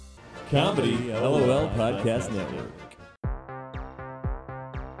Comedy LOL Podcast Network.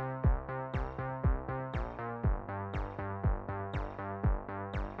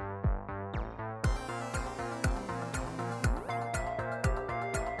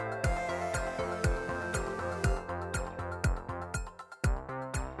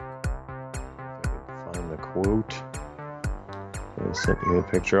 Find the quote. I sent you a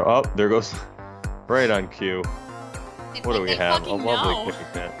picture. Oh, there goes. Right on cue. What do we have? A lovely Kit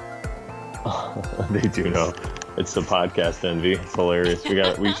Kat. They do know. It's the podcast envy. It's hilarious.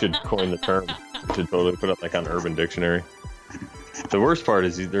 We should coin the term. We should totally put it like on Urban Dictionary. The worst part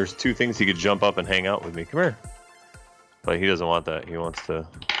is there's two things he could jump up and hang out with me. Come here. But he doesn't want that. He wants to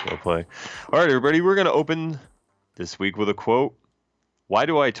go play. All right, everybody. We're going to open this week with a quote. Why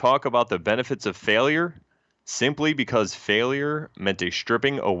do I talk about the benefits of failure? Simply because failure meant a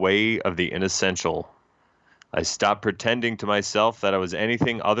stripping away of the inessential. I stopped pretending to myself that I was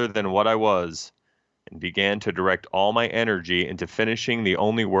anything other than what I was and began to direct all my energy into finishing the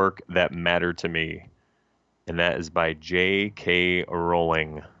only work that mattered to me. And that is by J.K.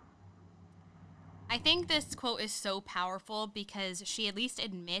 Rowling. I think this quote is so powerful because she at least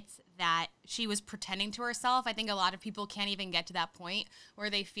admits that she was pretending to herself. I think a lot of people can't even get to that point where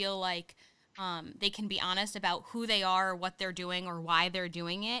they feel like they can be honest about who they are, or what they're doing, or why they're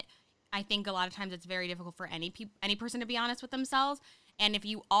doing it. I think a lot of times it's very difficult for any person to be honest with themselves. And if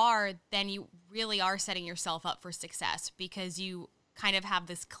you are, then you really are setting yourself up for success because you kind of have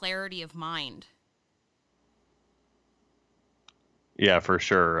this clarity of mind. Yeah, for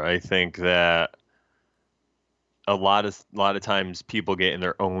sure. I think that a lot of times people get in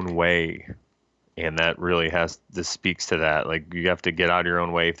their own way, and that really this speaks to that. Like, you have to get out of your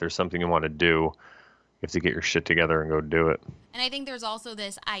own way. If there's something you want to do, you have to get your shit together and go do it. And I think there's also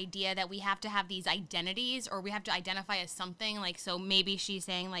this idea that we have to have these identities, or we have to identify as something. Like, so maybe she was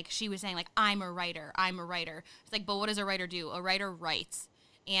saying, like, I'm a writer. It's like, but what does a writer do? A writer writes.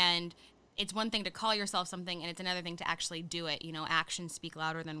 And it's one thing to call yourself something, and it's another thing to actually do it. You know, actions speak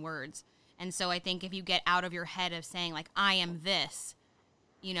louder than words. And so I think if you get out of your head of saying, like, I am this,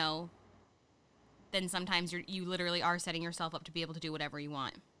 you know, then sometimes you literally are setting yourself up to be able to do whatever you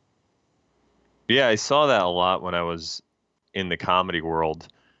want. Yeah, I saw that a lot when I was in the comedy world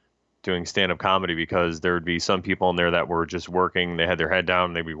doing stand-up comedy, because there would be some people in there that were just working. They had their head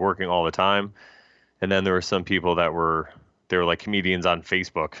down. They'd be working all the time. And then there were some people that were like comedians on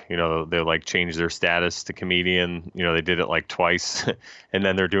Facebook. You know, they like change their status to comedian. You know, they did it like twice. And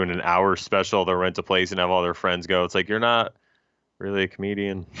then they're doing an hour special. They'll rent a place and have all their friends go. It's like, you're not really a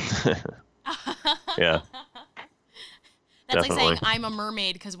comedian. Yeah. That's Definitely. like saying I'm a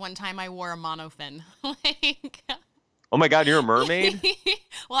mermaid because one time I wore a monofin. Like, oh my God, you're a mermaid?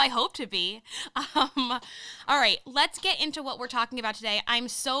 Well, I hope to be. All right, let's get into what we're talking about today. I'm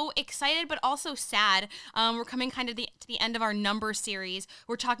so excited, but also sad. We're coming kind of to the end of our number series.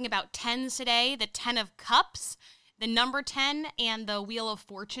 We're talking about 10s today, the 10 of Cups, the number 10, and the Wheel of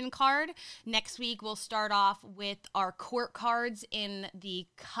Fortune card. Next week, we'll start off with our court cards in the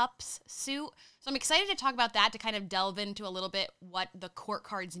Cups suit. So I'm excited to talk about that, to kind of delve into a little bit what the court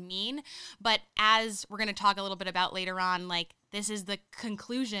cards mean. But as we're going to talk a little bit about later on, like, this is the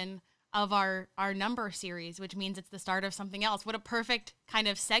conclusion of our number series, which means it's the start of something else. What a perfect kind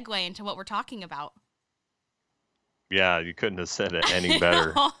of segue into what we're talking about. Yeah, you couldn't have said it any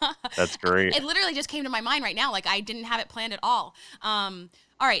better. That's great. It literally just came to my mind right now. Like, I didn't have it planned at all.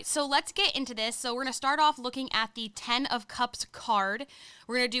 All right, so let's get into this. So we're going to start off looking at the 10 of Cups card.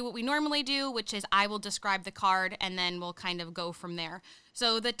 We're going to do what we normally do, which is I will describe the card, and then we'll kind of go from there.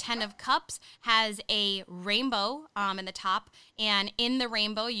 So the 10 of Cups has a rainbow in the top, and in the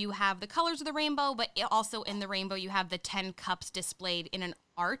rainbow, you have the colors of the rainbow, but also in the rainbow, you have the 10 cups displayed in an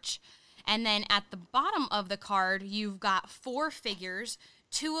arch. And then at the bottom of the card, you've got 4 figures.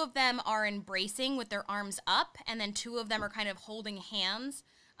 2 of them are embracing with their arms up, and then 2 of them are kind of holding hands.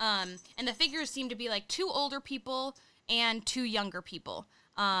 And the figures seem to be like 2 older people and 2 younger people.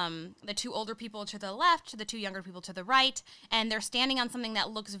 The 2 older people to the left, the 2 younger people to the right, and they're standing on something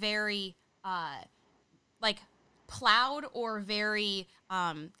that looks very like plowed or very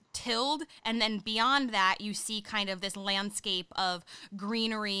tilled, and then beyond that you see kind of this landscape of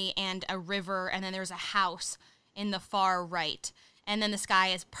greenery and a river, and then there's a house in the far right, and then the sky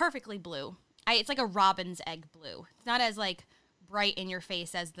is perfectly blue. It's like a robin's egg blue. It's not as like bright in your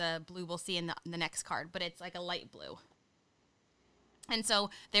face as the blue we'll see in the next card, but it's like a light blue. And so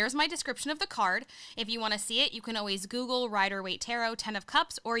there's my description of the card. If you want to see it, you can always Google Rider Waite Tarot 10 of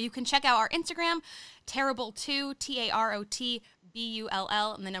Cups, or you can check out our Instagram, Tarotbull2,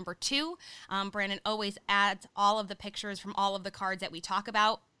 TAROTBULL, and the number 2. Brandon always adds all of the pictures from all of the cards that we talk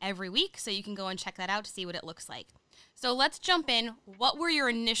about every week, so you can go and check that out to see what it looks like. So let's jump in. What were your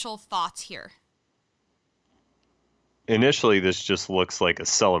initial thoughts here? Initially, this just looks like a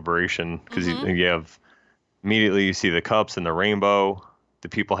celebration because you have immediately you see the cups and the rainbow. The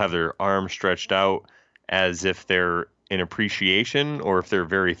people have their arms stretched out as if they're in appreciation or if they're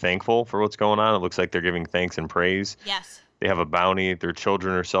very thankful for what's going on. It looks like they're giving thanks and praise. Yes. They have a bounty. Their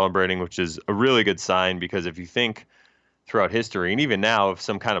children are celebrating, which is a really good sign because if you think throughout history, and even now, if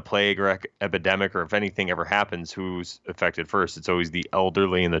some kind of plague or epidemic or if anything ever happens, who's affected first? It's always the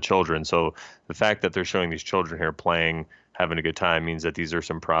elderly and the children. So the fact that they're showing these children here playing, having a good time means that these are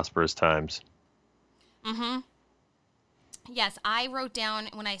some prosperous times. Mm-hmm. Yes, I wrote down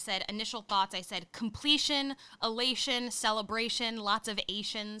when I said initial thoughts, I said completion, elation, celebration, lots of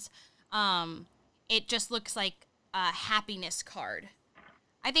Asians. It just looks like a happiness card.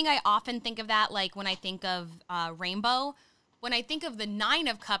 I think I often think of that like when I think of rainbow. When I think of the 9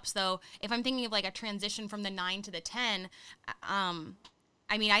 of cups, though, if I'm thinking of like a transition from the 9 to the 10,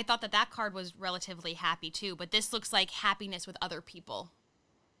 I mean, I thought that card was relatively happy too, but this looks like happiness with other people.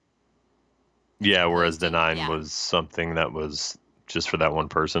 Yeah, whereas the 9 was something that was just for that one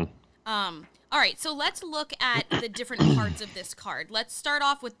person. All right, so let's look at the different parts of this card. Let's start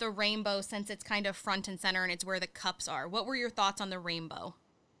off with the rainbow since it's kind of front and center and it's where the cups are. What were your thoughts on the rainbow?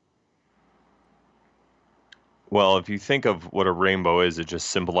 Well, if you think of what a rainbow is, it just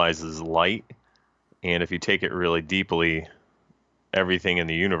symbolizes light. And if you take it really deeply, everything in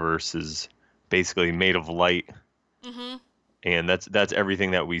the universe is basically made of light. Mm-hmm. And that's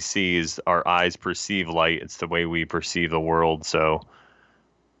everything that we see is our eyes perceive light. It's the way we perceive the world. So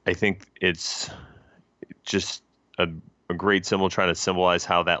I think it's just a great symbol trying to symbolize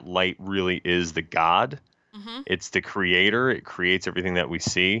how that light really is the God. Mm-hmm. It's the creator. It creates everything that we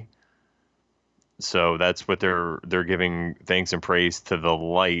see. So that's what they're giving thanks and praise to the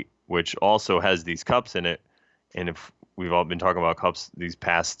light, which also has these cups in it. And if we've all been talking about cups these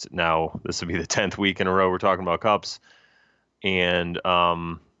past now, this will be the 10th week in a row we're talking about cups. And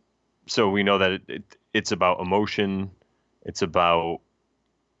so we know that it's about emotion. It's about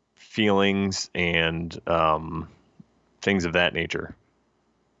feelings and things of that nature.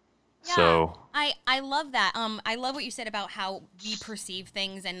 Yeah, so I love that. I love what you said about how we perceive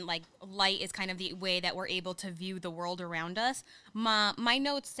things and like light is kind of the way that we're able to view the world around us. My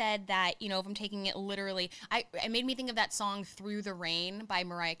notes said that, you know, if I'm taking it literally, it made me think of that song Through the Rain by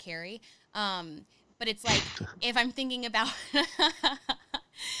Mariah Carey. But it's like if I'm thinking about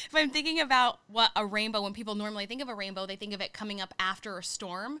what a rainbow, when people normally think of a rainbow, they think of it coming up after a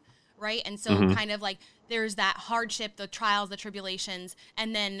storm, right? And so kind of like there's that hardship, the trials, the tribulations,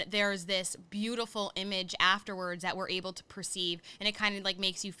 and then there's this beautiful image afterwards that we're able to perceive, and it kind of like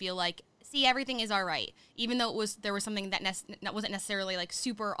makes you feel like, see, everything is all right. Even though there was something that wasn't necessarily like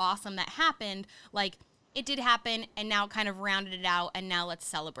super awesome that happened, like it did happen, and now it kind of rounded it out, and now let's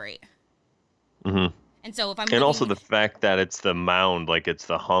celebrate. Mm-hmm. And so if I'm and also the fact that it's the mound, like it's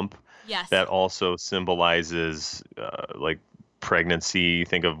the hump, yes, that also symbolizes like pregnancy.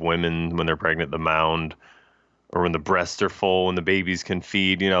 Think of women when they're pregnant, the mound, or when the breasts are full, when the babies can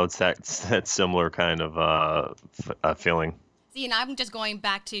feed. You know, it's that similar kind of feeling. See, and I'm just going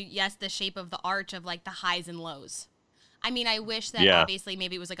back to the shape of the arch of like the highs and lows. I mean, I wish that obviously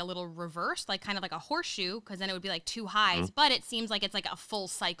maybe it was like a little reversed, like kind of like a horseshoe, because then it would be like 2 highs. But it seems like it's like a full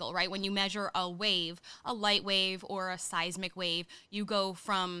cycle, right? When you measure a wave, a light wave or a seismic wave, you go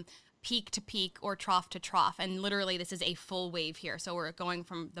from peak to peak or trough to trough. And literally this is a full wave here. So we're going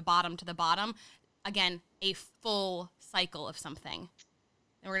from the bottom to the bottom. Again, a full cycle of something.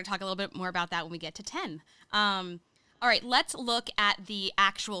 And we're going to talk a little bit more about that when we get to 10. All right, let's look at the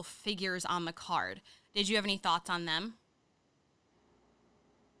actual figures on the card. Did you have any thoughts on them?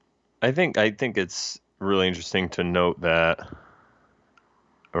 I think it's really interesting to note that,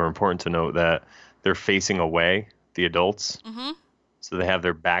 or important to note that they're facing away, the adults. Mm-hmm. So they have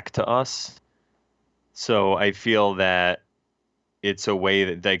their back to us. So I feel that it's a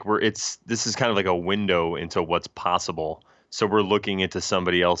way that like this is kind of like a window into what's possible. So we're looking into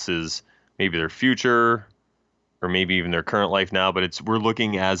somebody else's, maybe their future, or maybe even their current life now, but we're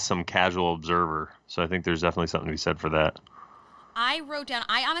looking as some casual observer. So I think there's definitely something to be said for that. I wrote down,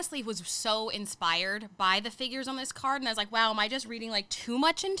 I honestly was so inspired by the figures on this card, and I was like, wow, am I just reading like too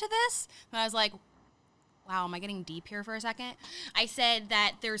much into this? And I was like, wow, am I getting deep here for a second? I said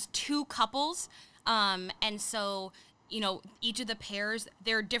that there's 2 couples, and so, you know, each of the pairs,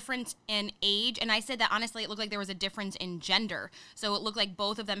 they're different in age, and I said that honestly it looked like there was a difference in gender. So it looked like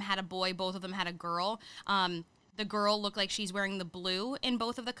both of them had a boy, both of them had a girl. The girl looked like she's wearing the blue in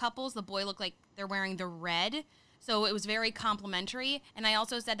both of the couples. The boy looked like they're wearing the red. So it was very complimentary. And I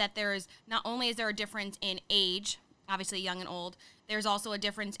also said that there's not only is there a difference in age, obviously young and old, there's also a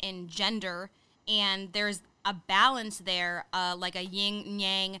difference in gender, and there's a balance there, like a yin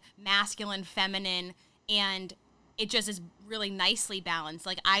yang, masculine, feminine, and it just is really nicely balanced.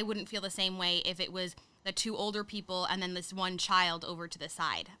 Like I wouldn't feel the same way if it was the two older people and then this one child over to the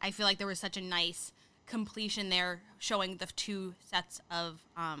side. I feel like there was such a nice completion there showing the two sets of,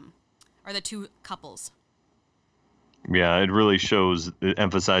 or the two couples. Yeah, it really shows, it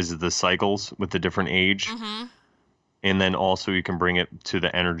emphasizes the cycles with the different age. Mm-hmm. And then also you can bring it to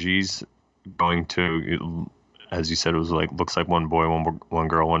the energies going to, as you said, it was like, looks like one boy, one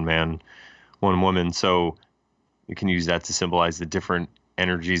girl, one man, one woman. So you can use that to symbolize the different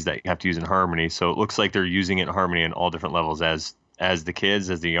energies that you have to use in harmony. So it looks like they're using it in harmony in all different levels, as the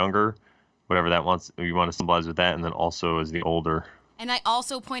kids, as the younger, whatever that you want to symbolize with that, and then also as the older. And I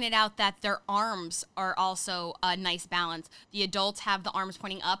also pointed out that their arms are also a nice balance. The adults have the arms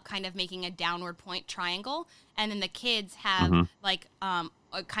pointing up, kind of making a downward point triangle, and then the kids have like a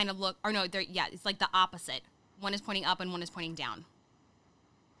kind of look, or no, it's like the opposite. One is pointing up and one is pointing down,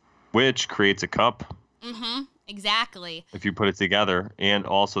 which creates a cup. Mm-hmm. Exactly. If you put it together, and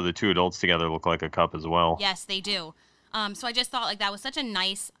also the two adults together look like a cup as well. Yes, they do. So I just thought like that was such a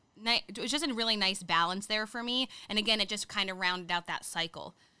nice, it was just a really nice balance there for me. And again, it just kind of rounded out that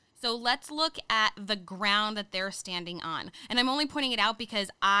cycle. So let's look at the ground that they're standing on. And I'm only pointing it out because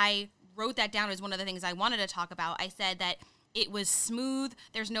I wrote that down as one of the things I wanted to talk about. I said that it was smooth.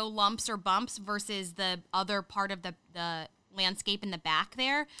 There's no lumps or bumps versus the other part of the landscape in the back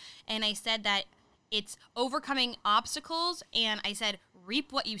there. And I said that it's overcoming obstacles, and I said,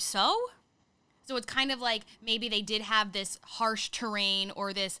 reap what you sow. So it's kind of like maybe they did have this harsh terrain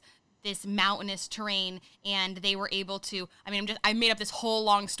or this mountainous terrain, and they were able to, I made up this whole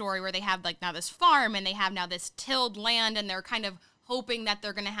long story where they have like now this farm and they have now this tilled land, and they're kind of hoping that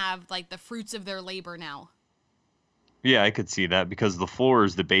they're going to have like the fruits of their labor now. Yeah, I could see that because the floor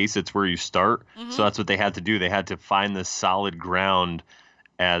is the base. It's where you start. Mm-hmm. So that's what they had to do. They had to find this solid ground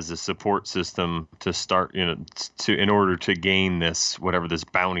as a support system to start, in order to gain this, whatever this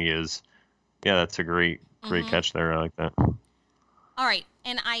bounty is. Yeah, that's a great catch there. I like that. All right.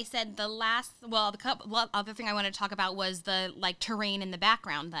 And I said the other thing I wanted to talk about was the like terrain in the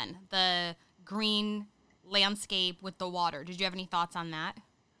background then. The green landscape with the water. Did you have any thoughts on that?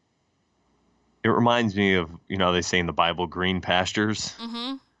 It reminds me of, they say in the Bible, green pastures.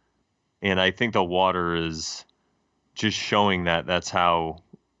 Mm-hmm. And I think the water is just showing that's how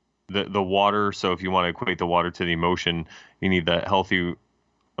the water. So if you want to equate the water to the emotion, you need that healthy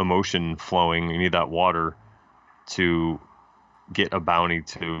emotion flowing. You need that water to get a bounty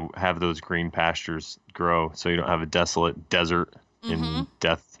to have those green pastures grow. So you don't have a desolate desert in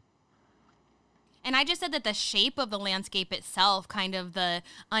death. And I just said that the shape of the landscape itself, kind of the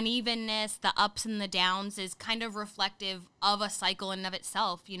unevenness, the ups and the downs, is kind of reflective of a cycle in and of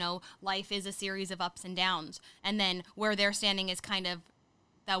itself. Life is a series of ups and downs. And then where they're standing is kind of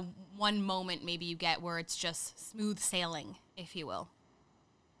that one moment maybe you get where it's just smooth sailing, if you will.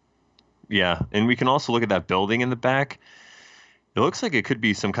 Yeah, and we can also look at that building in the back. It looks like it could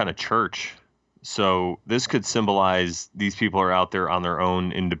be some kind of church. So this could symbolize these people are out there on their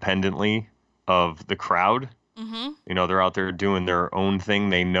own independently of the crowd. Mm-hmm. They're out there doing their own thing.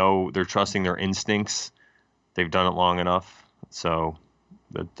 They know, they're trusting their instincts. They've done it long enough. So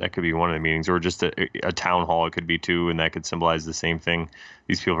that could be one of the meanings, or just a town hall. It could be too, and that could symbolize the same thing.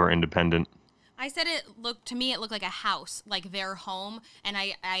 These people are independent. I said it looked like a house, like their home, and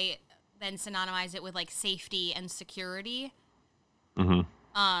I then synonymized it with like safety and security. Mm-hmm.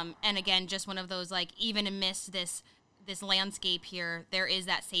 And again, just one of those, like, even amidst this landscape here, there is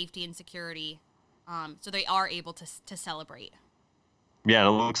that safety and security. So they are able to celebrate. Yeah,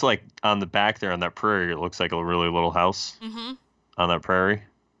 and it looks like on the back there on that prairie, it looks like a really little house on that prairie.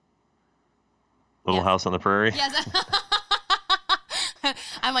 Little house on the prairie. Yes.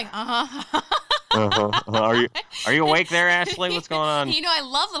 I'm like, Are you awake there, Ashley? What's going on? I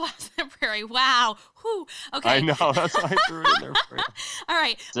love the house on the prairie. Wow. Whew. Okay. I know. That's why I threw it in there for you. All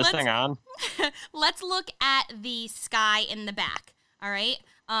right. Is this thing on? Let's look at the sky in the back. All right.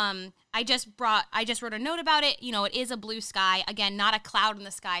 I just wrote a note about it. It is a blue sky. Again, not a cloud in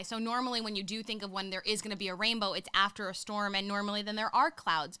the sky. So normally when you do think of when there is going to be a rainbow, it's after a storm, and normally then there are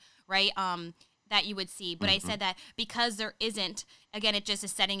clouds, right? That you would see. But I said that because there isn't, again, it just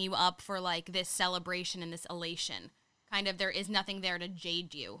is setting you up for like this celebration and this elation. Kind of, there is nothing there to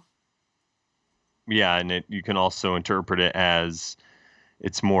jade you. Yeah, and you can also interpret it as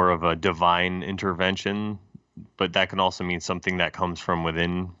it's more of a divine intervention, but that can also mean something that comes from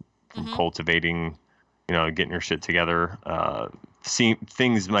within, from cultivating, getting your shit together.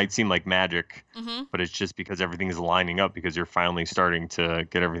 Things might seem like magic, but it's just because everything is lining up because you're finally starting to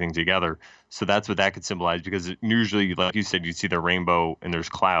get everything together. So that's what that could symbolize, because usually, like you said, you see the rainbow and there's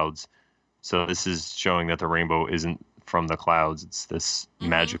clouds. So this is showing that the rainbow isn't from the clouds. It's this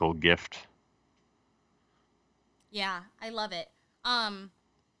magical gift. Yeah, I love it. All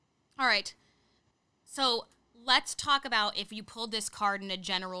right. So let's talk about if you pulled this card in a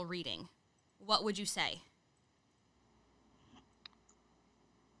general reading. What would you say?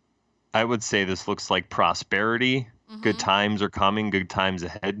 I would say this looks like prosperity. Good times are coming, good times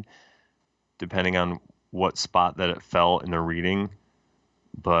ahead, depending on what spot that it fell in the reading.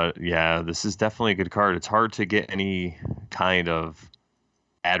 But yeah, this is definitely a good card. It's hard to get any kind of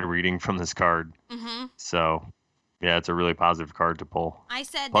bad reading from this card. So yeah, it's a really positive card to pull. I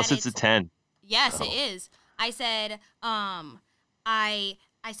said Plus that it's a 10. Yes, it is. I said, I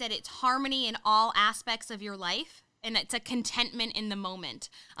said it's harmony in all aspects of your life, and it's a contentment in the moment.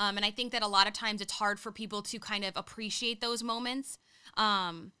 And I think that a lot of times it's hard for people to kind of appreciate those moments.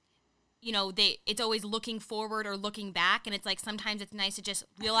 It's always looking forward or looking back, and it's like sometimes it's nice to just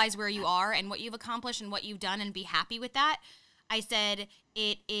realize where you are and what you've accomplished and what you've done and be happy with that. I said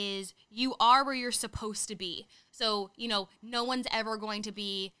it is, you are where you're supposed to be. So, no one's ever going to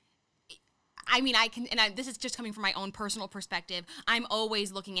be, this is just coming from my own personal perspective. I'm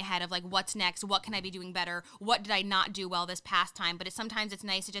always looking ahead of like, what's next? What can I be doing better? What did I not do well this past time? But sometimes it's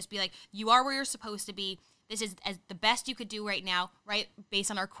nice to just be like, you are where you're supposed to be. This is as the best you could do right now, right? Based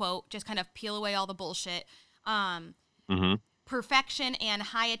on our quote, just kind of peel away all the bullshit. Perfection and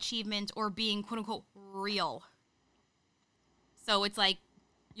high achievement, or being quote unquote real. So it's like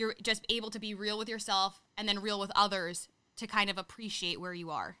you're just able to be real with yourself and then real with others to kind of appreciate where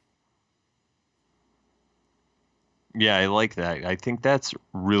you are. Yeah, I like that. I think that's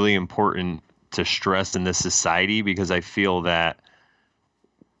really important to stress in this society, because I feel that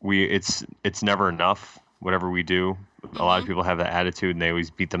it's never enough, whatever we do. A lot of people have that attitude and they always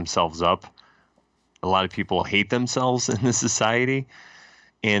beat themselves up. A lot of people hate themselves in this society,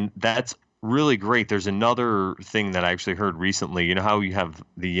 and that's really great. There's another thing that I actually heard recently. You know how you have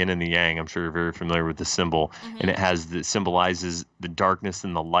the yin and the yang? I'm sure you're very familiar with the symbol. And it symbolizes the darkness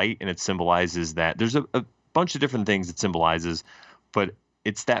and the light, and it symbolizes that there's a bunch of different things it symbolizes, but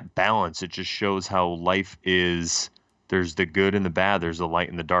it's that balance. It just shows how life is. There's the good and the bad. There's the light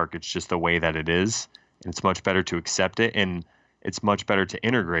and the dark. It's just the way that it is. And it's much better to accept it, and it's much better to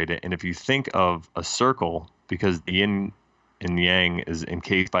integrate it. And if you think of a circle, because the yin and yang is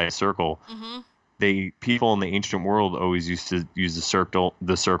encased by a circle, people in the ancient world always used to use the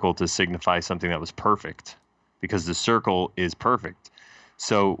circle to signify something that was perfect, because the circle is perfect.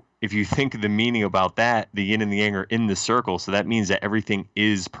 So if you think of the meaning about that, the yin and the yang are in the circle. So that means that everything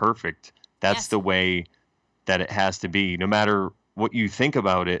is perfect. That's the way that it has to be. No matter what you think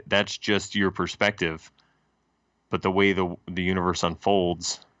about it, that's just your perspective. But the way the universe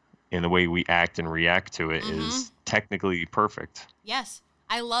unfolds and the way we act and react to it is technically perfect. Yes,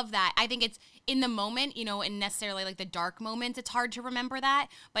 I love that. I think it's in the moment, in necessarily like the dark moments, it's hard to remember that.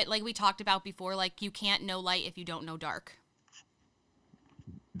 But like we talked about before, like you can't know light if you don't know dark.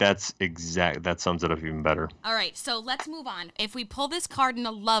 That sums it up even better. All right, so let's move on. If we pull this card in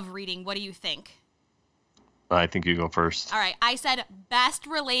a love reading, what do you think? I think you go first. All right, I said best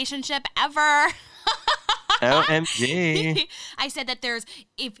relationship ever. OMG. I said that there's,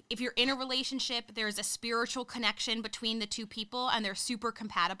 if you're in a relationship, there's a spiritual connection between the two people and they're super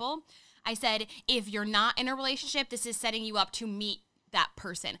compatible. I said if you're not in a relationship, this is setting you up to meet that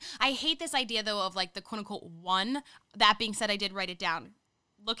person. I hate this idea though of like the quote unquote one. That being said, I did write it down.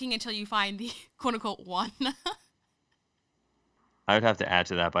 Looking until you find the quote unquote one. I would have to add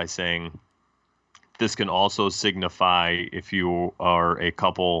to that by saying this can also signify, if you are a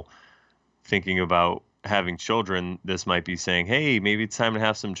couple thinking about having children, this might be saying, hey, maybe it's time to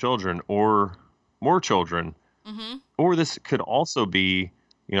have some children or more children. Or this could also be,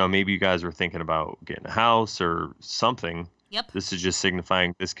 maybe you guys were thinking about getting a house or something. Yep. This is just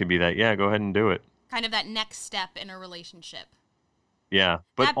signifying this could be that, yeah, go ahead and do it. Kind of that next step in a relationship. Yeah.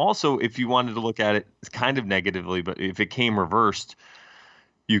 But also, if you wanted to look at it kind of negatively, but if it came reversed,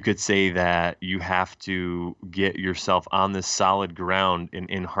 you could say that you have to get yourself on this solid ground and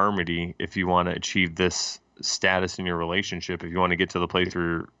in harmony if you want to achieve this status in your relationship. If you want to get to the place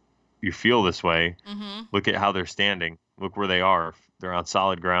where you feel this way, look at how they're standing. Look where they are. They're on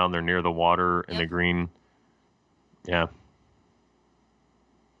solid ground. They're near the water and the green. Yeah.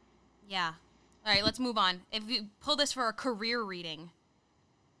 Yeah. All right, let's move on. If you pull this for a career reading,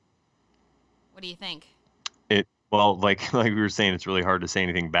 what do you think? Well, like we were saying, it's really hard to say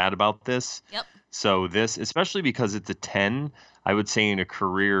anything bad about this. Yep. So this, especially because it's a 10, I would say in a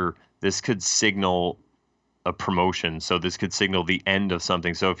career, this could signal a promotion. So this could signal the end of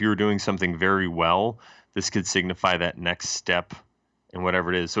something. So if you were doing something very well, this could signify that next step in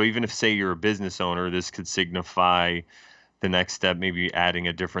whatever it is. So even if, say, you're a business owner, this could signify the next step, maybe adding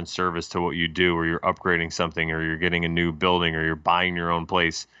a different service to what you do, or you're upgrading something, or you're getting a new building, or you're buying your own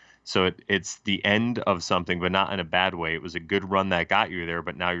place. So it's the end of something, but not in a bad way. It was a good run that got you there,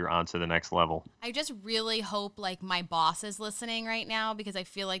 but now you're on to the next level. I just really hope like my boss is listening right now, because I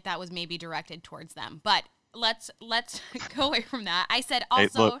feel like that was maybe directed towards them. But let's go away from that. I said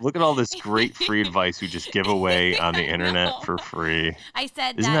also, Hey, look at all this great free advice we just give away on the internet for free. I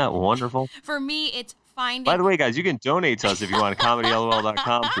said Isn't that wonderful? For me, it's finding. By the way, guys, you can donate to us if you want,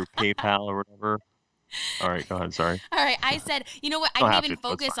 comedylol.com through PayPal or whatever. All right, go ahead. Sorry. All right, I said, you know what? I didn't even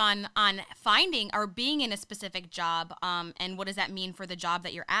focus on finding or being in a specific job. And what does that mean for the job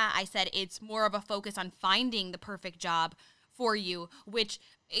that you're at? I said it's more of a focus on finding the perfect job for you, which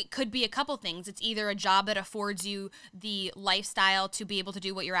it could be a couple things. It's either a job that affords you the lifestyle to be able to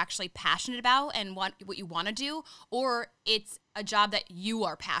do what you're actually passionate about and what you want to do, or it's a job that you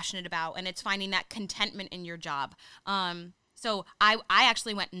are passionate about and it's finding that contentment in your job. So I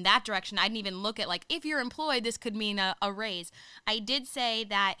actually went in that direction. I didn't even look at like, if you're employed, this could mean a raise. I did say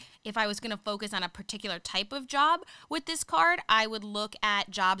that if I was going to focus on a particular type of job with this card, I would look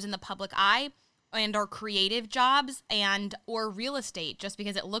at jobs in the public eye and or creative jobs and or real estate, just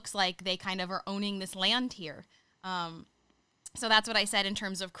because it looks like they kind of are owning this land here. So that's what I said in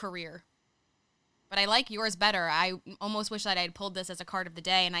terms of career. But I like yours better. I almost wish that I had pulled this as a card of the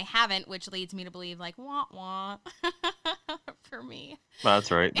day, and I haven't, which leads me to believe, like, wah, wah, for me. That's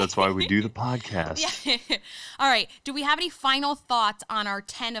right. That's why we do the podcast. Yeah. All right. Do we have any final thoughts on our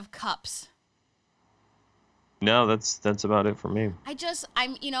 10 of Cups? No, that's about it for me.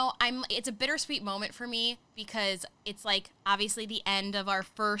 It's a bittersweet moment for me, because it's like obviously the end of our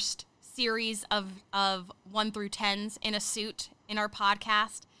first series of 1 through 10s in a suit in our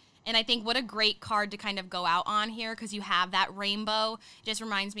podcast. And I think what a great card to kind of go out on here, because you have that rainbow. It just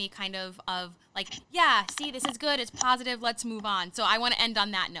reminds me kind of like, yeah, see, this is good. It's positive. Let's move on. So I want to end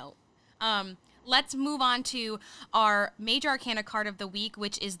on that note. Let's move on to our Major Arcana card of the week,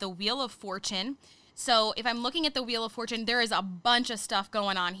 which is the Wheel of Fortune. So if I'm looking at the Wheel of Fortune, there is a bunch of stuff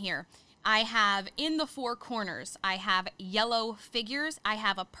going on here. I have in the 4 corners, I have yellow figures. I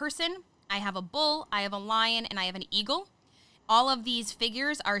have a person, I have a bull, I have a lion, and I have an eagle. All of these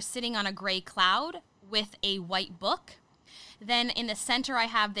figures are sitting on a gray cloud with a white book. Then in the center, I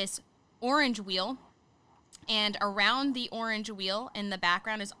have this orange wheel. And around the orange wheel in the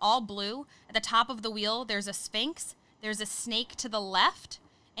background is all blue. At the top of the wheel, there's a sphinx. There's a snake to the left.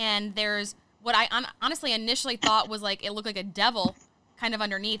 And there's what I honestly initially thought was like, it looked like a devil kind of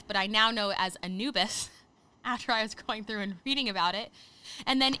underneath. But I now know as Anubis after I was going through and reading about it.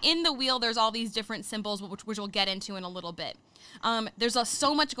 And then in the wheel, there's all these different symbols, which we'll get into in a little bit. There's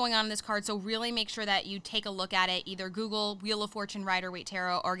so much going on in this card, so really make sure that you take a look at it. Either Google Wheel of Fortune Rider-Waite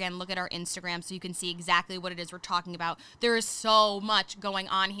Tarot, or again, look at our Instagram so you can see exactly what it is we're talking about. There is so much going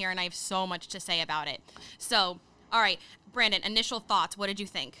on here, and I have so much to say about it. So, all right, Brandon, initial thoughts. What did you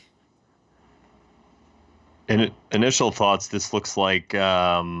think? Initial thoughts, this looks like,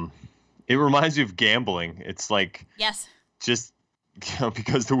 it reminds you of gambling. It's like, yes, just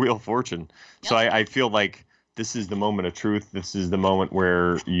because the Wheel of Fortune. Yep. So I feel like this is the moment of truth. This is the moment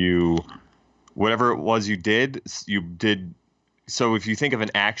where whatever it was you did. So if you think of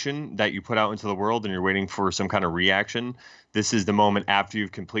an action that you put out into the world and you're waiting for some kind of reaction, this is the moment after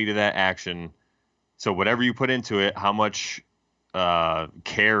you've completed that action. So whatever you put into it, how much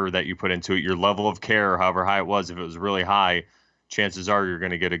care that you put into it, your level of care, however high it was, if it was really high, chances are you're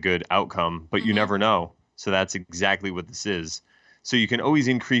going to get a good outcome, but you never know. So that's exactly what this is. So you can always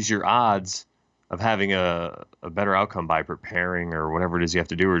increase your odds of having a better outcome by preparing or whatever it is you have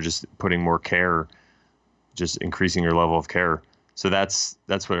to do, or just putting more care, just increasing your level of care. So that's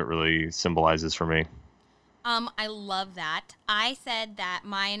what it really symbolizes for me. I love that. I said that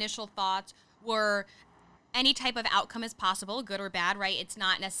my initial thoughts were any type of outcome is possible, good or bad, right? It's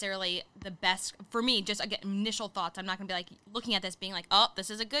not necessarily the best for me. Just again, initial thoughts. I'm not going to be like looking at this being like, oh, this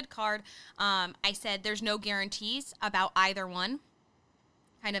is a good card. I said there's no guarantees about either one.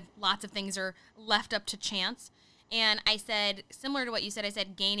 Kind of lots of things are left up to chance. And I said, similar to what you said, I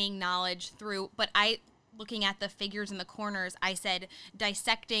said gaining knowledge through, but looking at the figures in the corners, I said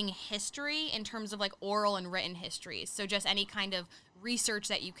dissecting history in terms of like oral and written histories. So just any kind of research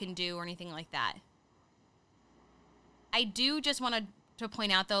that you can do or anything like that. I do just want to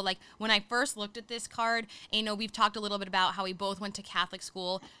point out, though, like when I first looked at this card, we've talked a little bit about how we both went to Catholic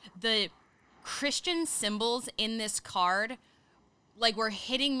school. Christian symbols in this card, like, were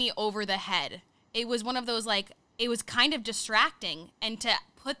hitting me over the head. It was one of those, like, it was kind of distracting. And to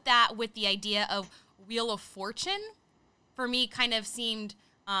put that with the idea of Wheel of Fortune, for me, kind of seemed,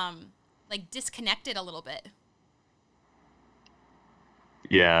 like, disconnected a little bit.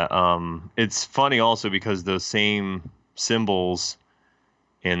 Yeah, it's funny also because those same symbols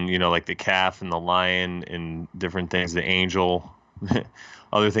and, you know, like the calf and the lion and different things, the angel,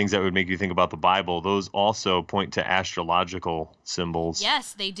 other things that would make you think about the Bible, those also point to astrological symbols.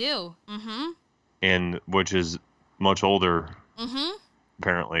 Yes, they do. And which is much older,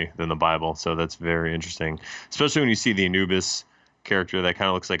 apparently, than the Bible. So that's very interesting, especially when you see the Anubis character that kind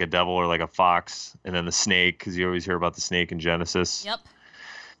of looks like a devil or like a fox, and then the snake, because you always hear about the snake in Genesis. Yep.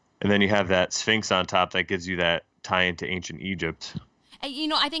 And then you have that Sphinx on top that gives you that tie into ancient Egypt. You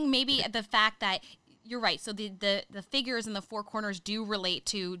know, I think maybe the fact that you're right. So the figures in the four corners do relate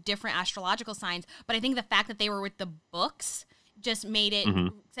to different astrological signs, but I think the fact that they were with the books just made it,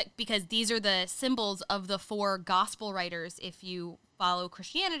 because these are the symbols of the four gospel writers if you follow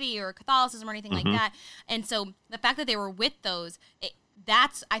Christianity or Catholicism or anything like that. And so the fact that they were with those,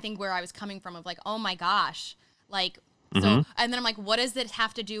 that's, I think, where I was coming from, of like, oh my gosh, like, so, and then I'm like, what does it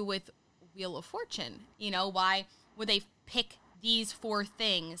have to do with Wheel of Fortune? You know, why would they pick these four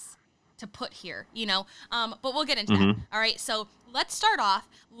things to put here, you know? But we'll get into that. All right, so let's start off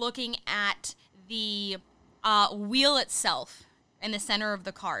looking at the wheel itself in the center of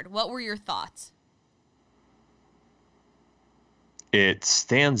the card. What were your thoughts? It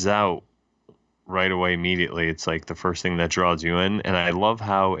stands out right away immediately. It's like the first thing that draws you in. And I love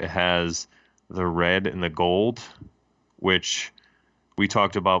how it has the red and the gold, which we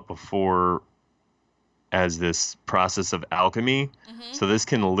talked about before as this process of alchemy. So this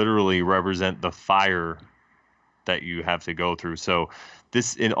can literally represent the fire that you have to go through. So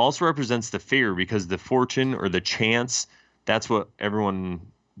this, it also represents the fear, because the fortune or the chance, that's what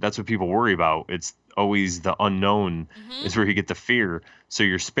people worry about. It's always the unknown is where you get the fear. So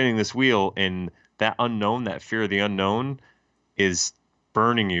you're spinning this wheel, and that unknown, that fear of the unknown, is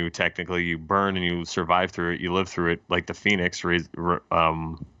burning you. Technically, you burn and you survive through it. You live through it, like the phoenix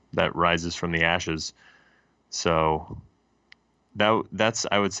that rises from the ashes. So that's,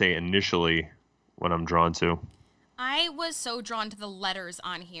 I would say, initially what I'm drawn to. I was so drawn to the letters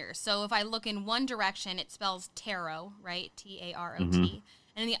on here. So if I look in one direction, it spells tarot, right? T-A-R-O-T.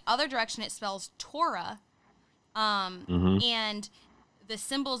 And in the other direction, it spells Torah. And the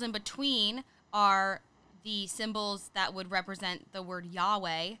symbols in between are the symbols that would represent the word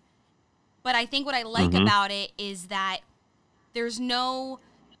Yahweh. But I think what I like about it is that there's no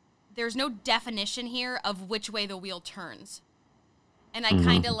definition here of which way the wheel turns. And I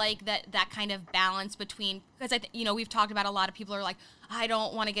kind of like that kind of balance between, because we've talked about, a lot of people are like, I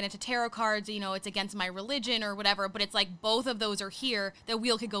don't want to get into tarot cards, you know, it's against my religion or whatever, but it's like both of those are here. The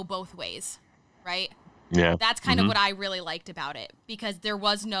wheel could go both ways, right? Yeah. That's kind of what I really liked about it, because there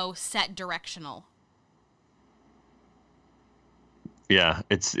was no set directional. Yeah,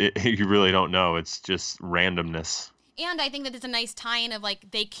 you really don't know. It's just randomness. And I think that it's a nice tie-in of,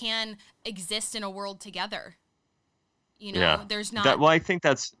 like, they can exist in a world together. You know, there's not... I think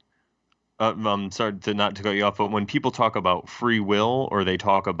that's... I'm sorry not to cut you off, but when people talk about free will, or they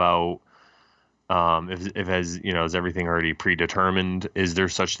talk about if as, you know, is everything already predetermined? Is there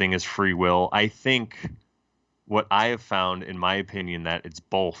such thing as free will? I think what I have found, in my opinion, that it's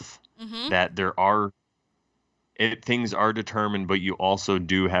both. That things are determined, but you also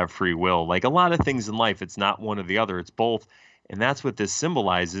do have free will. Like a lot of things in life, it's not one or the other, it's both. And that's what this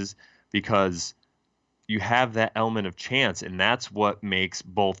symbolizes, because you have that element of chance, and that's what makes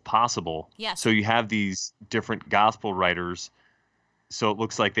both possible. Yes. So you have these different gospel writers, so it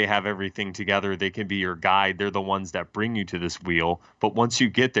looks like they have everything together. They can be your guide. They're the ones that bring you to this wheel. But once you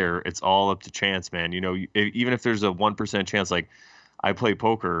get there, it's all up to chance, man. You know, even if there's a 1% chance, like I play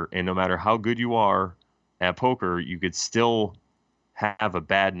poker, and no matter how good you are at poker, you could still have a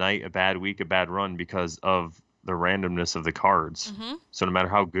bad night, a bad week, a bad run because of the randomness of the cards. So no matter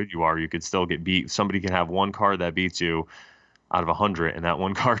how good you are, you could still get beat. Somebody can have one card that beats you out of 100, and that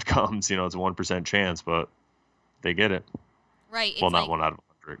one card comes, you know, it's a 1% chance, but they get it. Right. Well, not 1 out of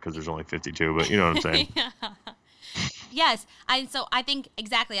 100, because there's only 52, but you know what I'm saying. Yes. So I think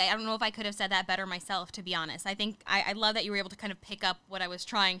exactly. I don't know if I could have said that better myself, to be honest. I think I love that you were able to kind of pick up what I was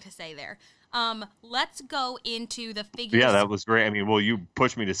trying to say there. Let's go into the figures. Yeah, that was great. I mean, well, you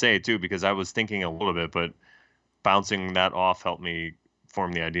pushed me to say it too, because I was thinking a little bit, but bouncing that off helped me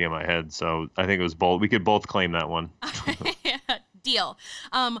form the idea in my head. So I think it was bold. We could both claim that one. Deal.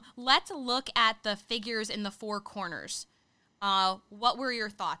 Let's look at the figures in the four corners. What were your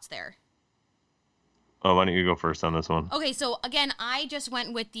thoughts there? Oh, why don't you go first on this one? Okay, so again, I just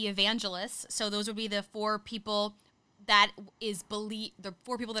went with the evangelists. So those would be the four people that the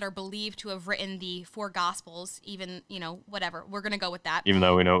four people that are believed to have written the four gospels, even, whatever. We're going to go with that. Even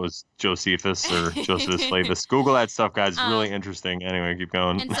though we know it was Josephus or Josephus Flavius. Google that stuff, guys. It's really interesting. Anyway, keep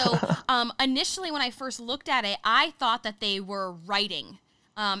going. And so initially when I first looked at it, I thought that they were writing.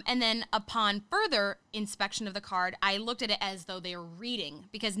 And then upon further inspection of the card, I looked at it as though they were reading,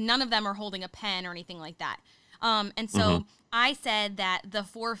 because none of them are holding a pen or anything like that. And so I said that the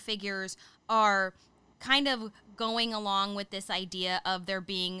four figures are kind of going along with this idea of there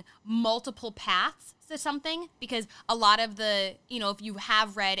being multiple paths to something, because a lot of the, if you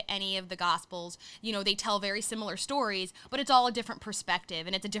have read any of the gospels, they tell very similar stories, but it's all a different perspective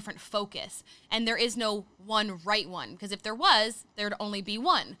and it's a different focus. And there is no one right one, because if there was, there'd only be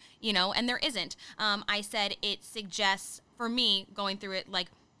one, and there isn't. I said it suggests, for me, going through it, like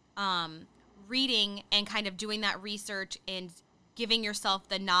reading and kind of doing that research and giving yourself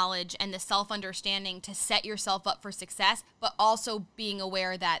the knowledge and the self-understanding to set yourself up for success, but also being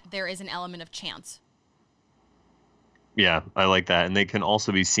aware that there is an element of chance. Yeah, I like that. And they can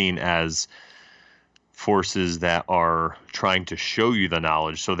also be seen as forces that are trying to show you the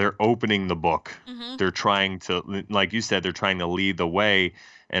knowledge. So they're opening the book. They're trying to, like you said, they're trying to lead the way.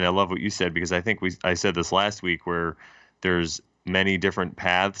 And I love what you said, because I think I said this last week, where there's many different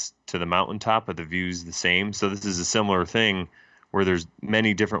paths to the mountaintop, but the view's the same. So this is a similar thing, where there's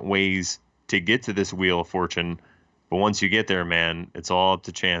many different ways to get to this Wheel of Fortune. But once you get there, man, it's all up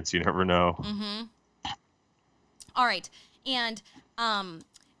to chance. You never know. All right. And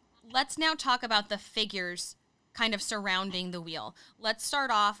let's now talk about the figures kind of surrounding the wheel. Let's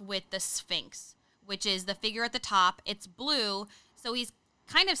start off with the Sphinx, which is the figure at the top. It's blue, so he's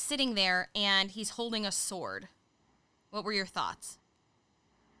kind of sitting there and he's holding a sword. What were your thoughts?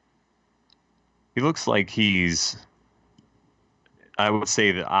 He looks like he's, I would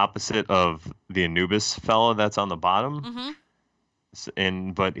say, the opposite of the Anubis fellow that's on the bottom.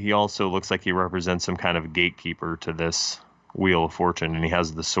 But he also looks like he represents some kind of gatekeeper to this Wheel of Fortune, and he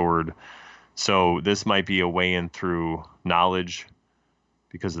has the sword. So this might be a way in through knowledge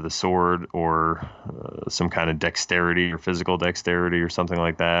because of the sword, or some kind of dexterity or physical dexterity or something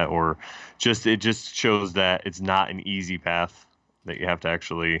like that, or it just shows that it's not an easy path, that you have to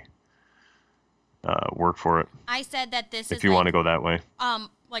actually work for it. I said that this is, if you want to go that way,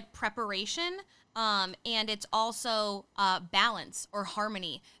 like preparation, and it's also balance or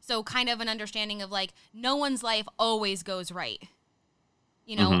harmony. So kind of an understanding of like, no one's life always goes right,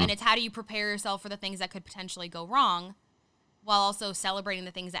 and it's how do you prepare yourself for the things that could potentially go wrong, while also celebrating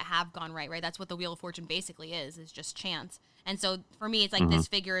the things that have gone right, right? That's what the Wheel of Fortune basically is just chance. And so for me, it's like this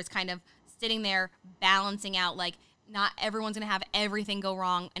figure is kind of sitting there balancing out, like, not everyone's going to have everything go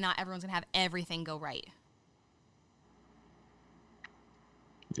wrong, and not everyone's going to have everything go right.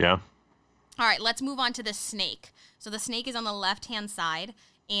 Yeah. All right, let's move on to the snake. So the snake is on the left-hand side,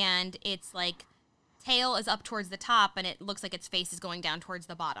 and it's like tail is up towards the top, and it looks like its face is going down towards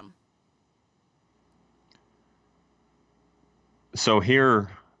the bottom. So here,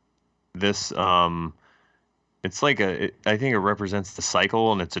 this, it's like I think it represents the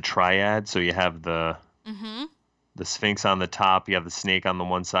cycle, and it's a triad. So you have the Sphinx on the top, you have the snake on the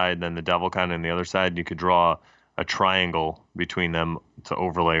one side, and then the devil kind of on the other side. And you could draw a triangle between them to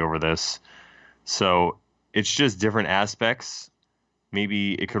overlay over this. So it's just different aspects.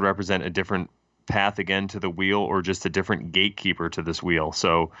 Maybe it could represent a different path again to the wheel, or just a different gatekeeper to this wheel.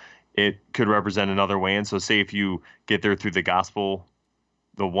 So it could represent another way. And so say if you get there through the gospel,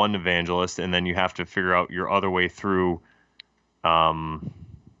 the one evangelist, and then you have to figure out your other way through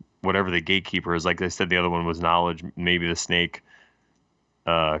whatever the gatekeeper is. Like I said, the other one was knowledge. Maybe the snake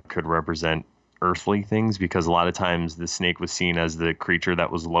could represent earthly things, because a lot of times the snake was seen as the creature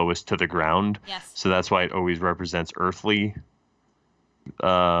that was lowest to the ground. Yes. So that's why it always represents earthly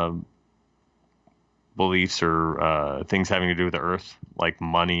beliefs, or things having to do with the earth, like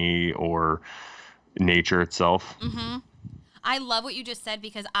money or nature itself. I love what you just said,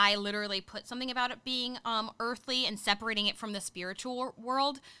 because I literally put something about it being earthly and separating it from the spiritual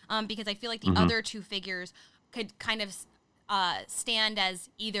world, because I feel like the other two figures could kind of stand as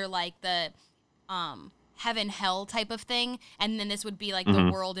either like the heaven hell type of thing, and then this would be like the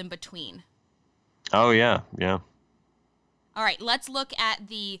world in between. Oh yeah. All right, let's look at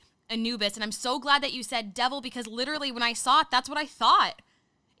the Anubis, and I'm so glad that you said devil, because literally when I saw it, that's what I thought.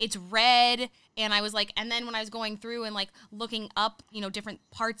 It's red, and I was like, and then when I was going through and like looking up, different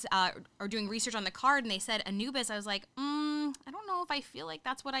parts, or doing research on the card, and they said Anubis, I was like, I don't know if I feel like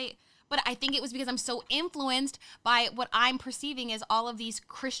that's what but I think it was because I'm so influenced by what I'm perceiving as all of these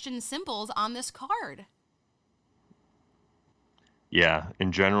Christian symbols on this card. Yeah,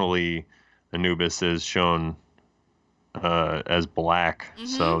 and generally Anubis is shown as black,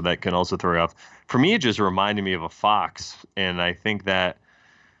 so that can also throw you off. For me, it just reminded me of a fox, and I think that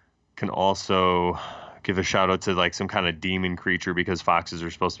can also give a shout out to like some kind of demon creature, because foxes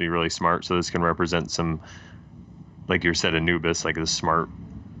are supposed to be really smart, so this can represent some, like you said, Anubis, like a smart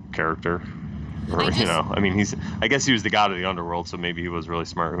character. Or, I mean, I guess he was the god of the underworld, so maybe he was really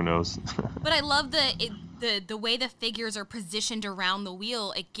smart, who knows. But I love the way the figures are positioned around the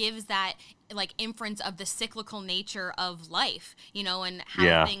wheel. It gives that like inference of the cyclical nature of life, and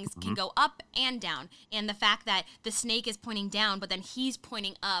how things can go up and down. And the fact that the snake is pointing down, but then he's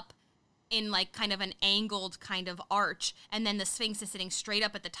pointing up in like kind of an angled kind of arch, and then the Sphinx is sitting straight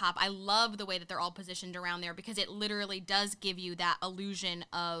up at the top. I love the way that they're all positioned around there, because it literally does give you that illusion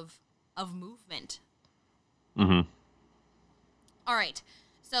of movement. Mm-hmm. All right.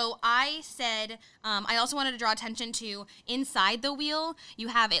 So I said, I also wanted to draw attention to inside the wheel, you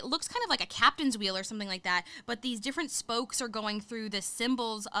have, it looks kind of like a captain's wheel or something like that, but these different spokes are going through the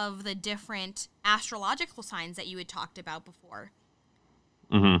symbols of the different astrological signs that you had talked about before.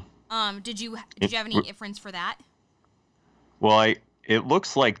 Mm-hmm. Did you have any inference for that? Well, it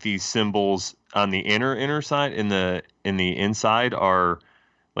looks like these symbols on the inner side, in the inside, are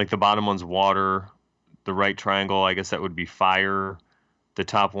like the bottom one's water, the right triangle, I guess that would be fire. The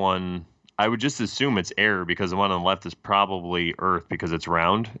top one, I would just assume it's air, because the one on the left is probably earth because it's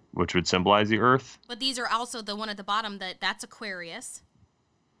round, which would symbolize the earth. But these are also the one at the bottom, that's Aquarius.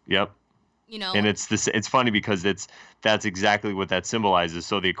 Yep. And it's funny because that's exactly what that symbolizes.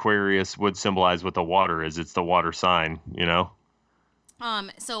 So the Aquarius would symbolize what the water is. It's the water sign,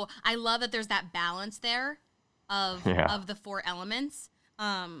 So I love that there's that balance there of the four elements.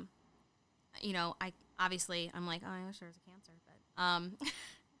 I'm like, oh, I wish there was a Cancer, but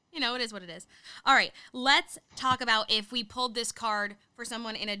it is what it is. All right, let's talk about if we pulled this card for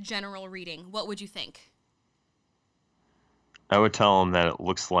someone in a general reading, what would you think? I would tell them that it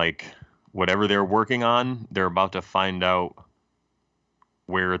looks like whatever they're working on, they're about to find out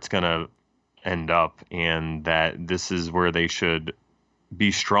where it's going to end up, and that this is where they should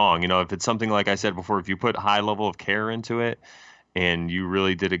be strong. If it's something, like I said before, if you put high level of care into it and you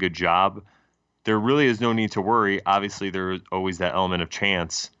really did a good job, there really is no need to worry. Obviously, there's always that element of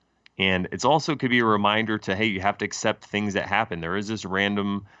chance. And it's also could be a reminder to, hey, you have to accept things that happen. There is this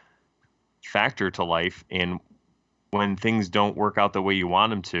random factor to life. And when things don't work out the way you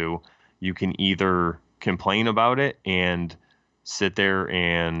want them to, you can either complain about it and sit there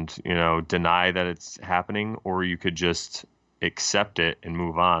and, deny that it's happening, or you could just accept it and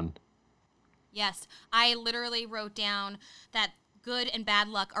move on. Yes, I literally wrote down that good and bad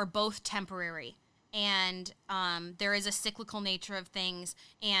luck are both temporary, and there is a cyclical nature of things,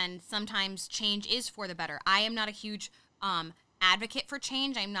 and sometimes change is for the better. I am not a huge advocate for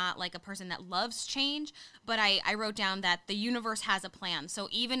change. I'm not like a person that loves change, but I wrote down that the universe has a plan. So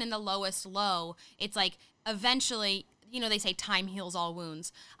even in the lowest low, it's like eventually, they say time heals all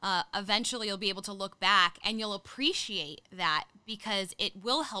wounds. Eventually you'll be able to look back and you'll appreciate that, because it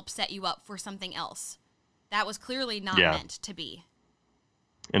will help set you up for something else that was clearly not meant to be.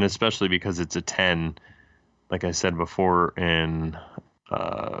 And especially because it's a 10, like I said before, and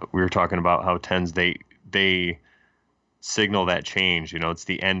we were talking about how 10s, they signal that change. It's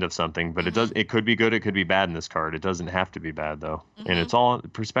the end of something, but it could be good, it could be bad in this card. It doesn't have to be bad though. And it's all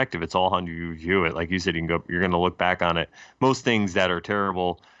perspective. It's all how you view it. Like you said, you're going to look back on it. Most things that are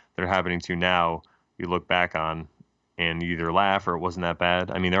terrible that are happening to you now, you look back on and you either laugh or it wasn't that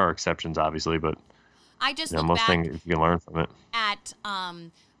bad. I mean, there are exceptions obviously, but I just most look back things you can learn from it. At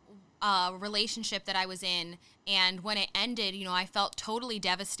a relationship that I was in, and when it ended, I felt totally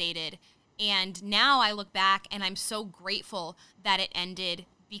devastated. And now I look back and I'm so grateful that it ended,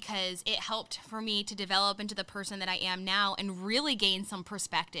 because it helped for me to develop into the person that I am now and really gain some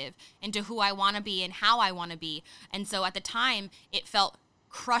perspective into who I want to be and how I want to be. And so at the time it felt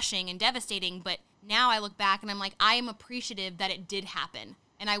crushing and devastating, but now I look back and I'm like, I am appreciative that it did happen.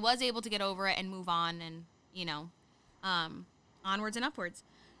 And I was able to get over it and move on and, onwards and upwards.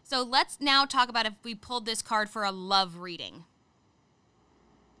 So let's now talk about if we pulled this card for a love reading.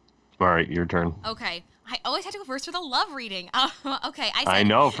 All right, your turn. Okay. I always have to go first for the love reading. Okay. I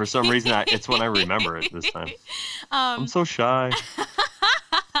know. For some reason, it's when I remember it this time. I'm so shy.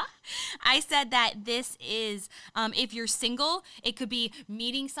 I said that this is, if you're single, it could be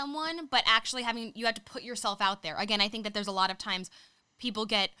meeting someone, but actually you have to put yourself out there. Again, I think that there's a lot of times people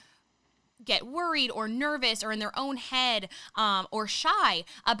get get worried or nervous or in their own head or shy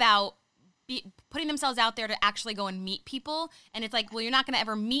about putting themselves out there to actually go and meet people. And it's like, well, you're not going to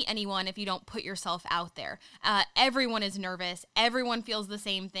ever meet anyone if you don't put yourself out there. Everyone is nervous. Everyone feels the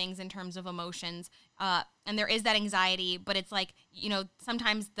same things in terms of emotions. And there is that anxiety, but it's like,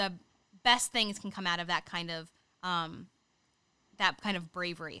 sometimes the best things can come out of that kind of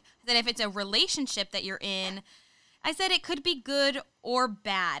bravery. Then if it's a relationship that you're in, I said it could be good or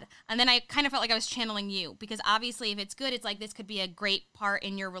bad. And then I kind of felt like I was channeling you, because obviously if it's good, it's like this could be a great part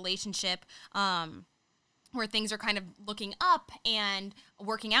in your relationship where things are kind of looking up and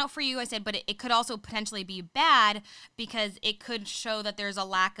working out for you. I said, but it could also potentially be bad, because it could show that there's a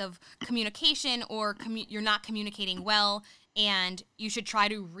lack of communication or you're not communicating well, and you should try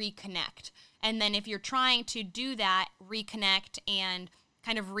to reconnect. And then if you're trying to do that, reconnect and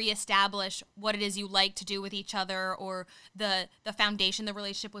kind of reestablish what it is you like to do with each other, or the foundation the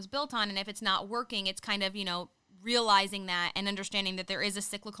relationship was built on. And if it's not working, it's kind of, realizing that and understanding that there is a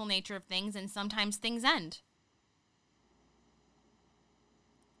cyclical nature of things, and sometimes things end.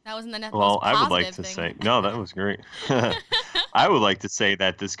 That wasn't the most Well, positive I would like to thing. say, no, that was great. I would like to say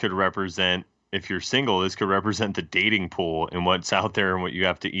that this could represent, if you're single, this could represent the dating pool and what's out there and what you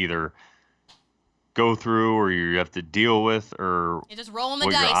have to either go through or you have to deal with, or You're just rolling the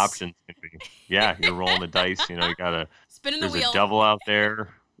what dice. your options can be. Yeah, you're rolling the dice. You gotta Spinning the there's wheel. a devil out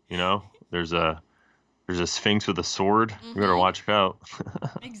there. There's a sphinx with a sword. You better watch out.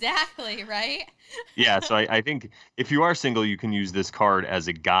 Exactly, right? Yeah, so I think if you are single, you can use this card as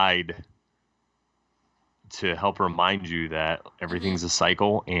a guide to help remind you that everything's a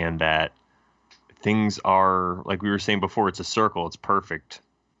cycle, and that things are, like we were saying before, it's a circle. It's perfect.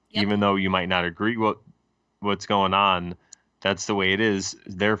 Yep. Even though you might not agree what's going on, that's the way it is.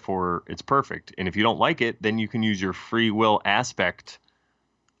 Therefore, it's perfect. And if you don't like it, then you can use your free will aspect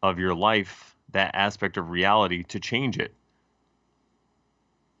of your life, that aspect of reality, to change it.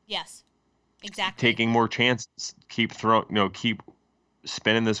 Yes, exactly. Taking more chances. Keep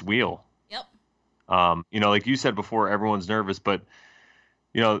spinning this wheel. Yep. Like you said before, everyone's nervous, but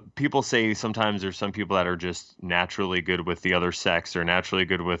people say sometimes there's some people that are just naturally good with the other sex, or naturally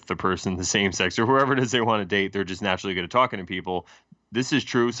good with the person the same sex, or whoever it is they want to date. They're just naturally good at talking to people. This is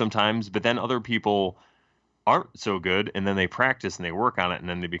true sometimes, but then other people aren't so good, and then they practice and they work on it, and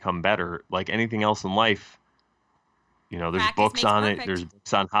then they become better. Like anything else in life, there's Practice books on perfect. it. There's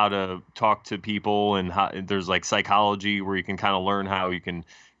books on how to talk to people, and there's like psychology where you can kind of learn how you can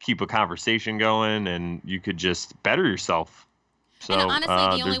keep a conversation going, and you could just better yourself. So, and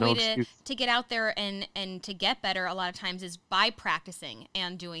honestly, the only way excuse. to get out there and to get better a lot of times is by practicing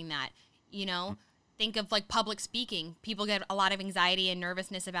and doing that. Think of like public speaking. People get a lot of anxiety and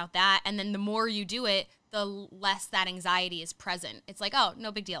nervousness about that. And then the more you do it, the less that anxiety is present. It's like, oh,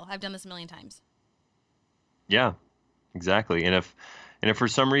 no big deal. I've done this a million times. Yeah, exactly. And if for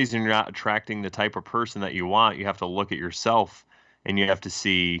some reason you're not attracting the type of person that you want, you have to look at yourself, and you have to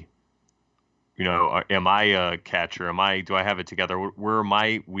see, am I a catcher? Do I have it together? Where are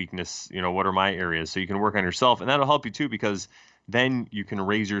my weakness? What are my areas? So you can work on yourself, and that'll help you too, because then you can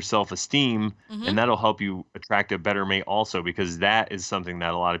raise your self-esteem, and that'll help you attract a better mate also, because that is something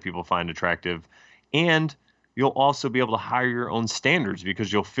that a lot of people find attractive. And you'll also be able to hire your own standards,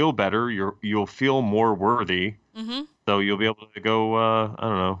 because you'll feel better. You'll feel more worthy. So you'll be able to go, I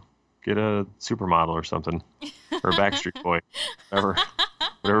don't know, get a supermodel or something, or a Backstreet Boy, whatever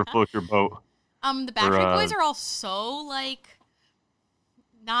floats your boat. The Backstreet Boys are all so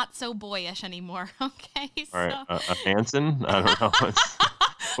not so boyish anymore. Okay, all right, a Hanson? I don't know.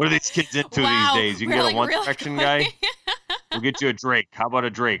 What are these kids into these days? You can get a One Direction guy. We'll get you a Drake. How about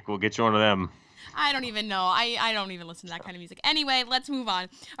a Drake? We'll get you one of them. I don't even know. I don't even listen to that kind of music. Anyway, let's move on.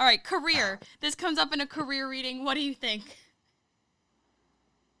 All right, career. This comes up in a career reading. What do you think?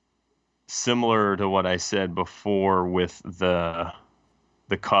 Similar to what I said before with the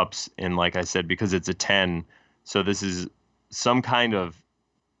cups, and like I said, because it's a 10, so this is some kind of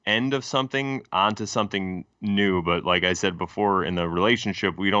end of something onto something new. But like I said before, in the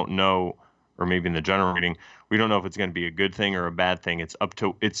relationship, we don't know, or maybe in the general reading, we don't know if it's going to be a good thing or a bad thing. It's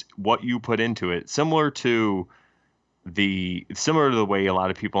what you put into it. Similar to the way a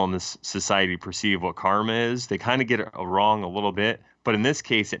lot of people in this society perceive what karma is. They kind of get it wrong a little bit, but in this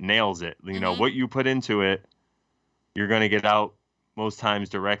case, it nails it. What you put into it, you're going to get out most times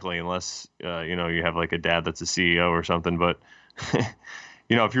directly, unless you have like a dad that's a CEO or something. But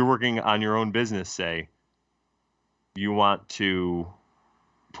if you're working on your own business, say, you want to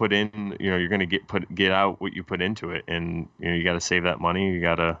put in, you're going to get out what you put into it, and you got to save that money. You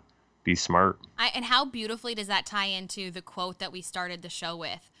got to be smart. And how beautifully does that tie into the quote that we started the show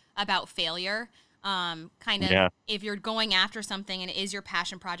with? about failure. Kind of if you're going after something and it is your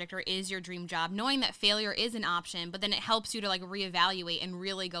passion project or is your dream job, knowing that failure is an option, but then it helps you to like reevaluate and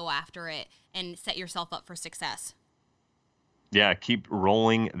really go after it and set yourself up for success. Yeah, keep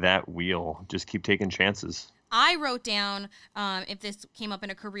rolling that wheel. Just keep taking chances. I wrote down, if this came up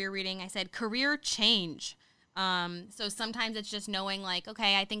in a career reading, I said career change. So sometimes it's just knowing like,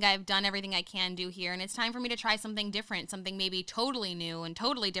 okay, I think I've done everything I can do here and it's time for me to try something different, something maybe totally new and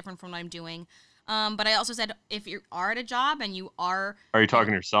totally different from what I'm doing. But I also said, if you are at a job and you are... Are you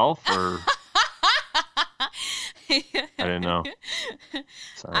talking to yourself or... I didn't know.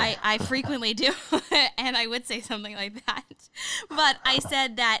 Sorry. I frequently do, and I would say something like that. But I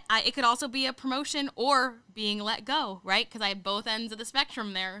said that it could also be a promotion or being let go, right? Because I have both ends of the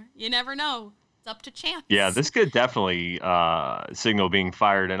spectrum there. You never know. It's up to chance. Yeah, this could definitely signal being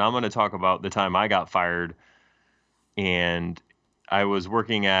fired. And I'm going to talk about the time I got fired. And I was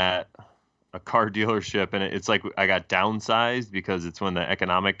working at a car dealership, and it's like I got downsized because it's when the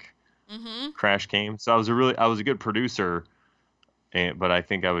economic crash came. So I was a good producer, but I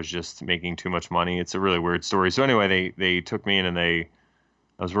think I was just making too much money. It's a really weird story. So anyway, they took me in and I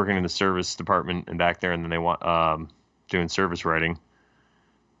was working in the service department and back there, and then they want doing service writing.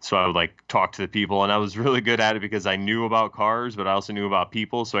 So I would like talk to the people, and I was really good at it because I knew about cars, but I also knew about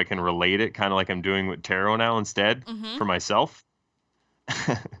people, so I can relate it kind of like I'm doing with tarot now instead for myself.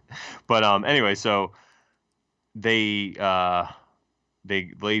 But anyway, so they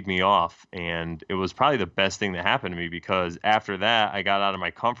laid me off, and it was probably the best thing that happened to me because after that I got out of my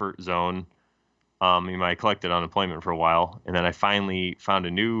comfort zone. I collected unemployment for a while, and then I finally found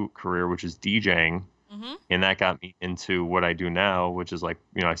a new career, which is DJing. And that got me into what I do now, which is like,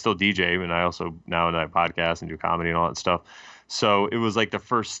 I still DJ, and I also now and I podcast and do comedy and all that stuff. So it was like the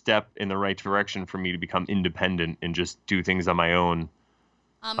first step in the right direction for me to become independent and just do things on my own.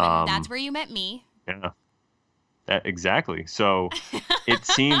 And that's where you met me. Yeah, exactly. So it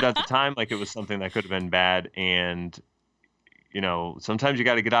seemed at the time like it was something that could have been bad. And, sometimes you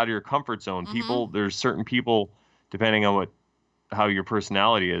got to get out of your comfort zone. There's certain people, depending on how your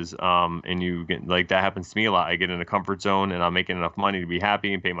personality is, and you get like that happens to me a lot. I get in a comfort zone and I'm making enough money to be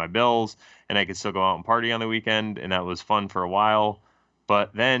happy and pay my bills, and I can still go out and party on the weekend, and that was fun for a while.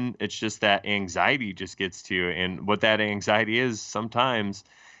 But then it's just that anxiety just gets to you, and what that anxiety is sometimes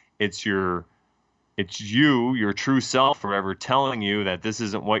it's your true self forever telling you that this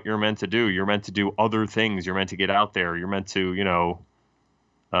isn't what you're meant to do. You're meant to do other things. You're meant to get out there. You're meant to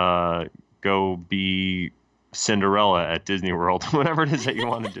go be Cinderella at Disney World, whatever it is that you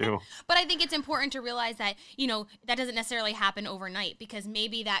want to do. But I think it's important to realize that, that doesn't necessarily happen overnight, because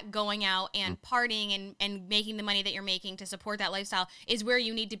maybe that going out and partying and making the money that you're making to support that lifestyle is where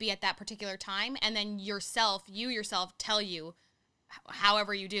you need to be at that particular time. And then you yourself tell you,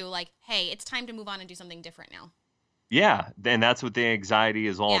 however you do, like, hey, it's time to move on and do something different now. Yeah. And that's what the anxiety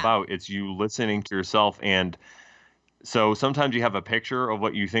is all about. It's you listening to yourself. And so sometimes you have a picture of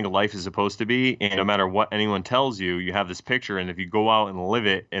what you think life is supposed to be, and no matter what anyone tells you, you have this picture, and if you go out and live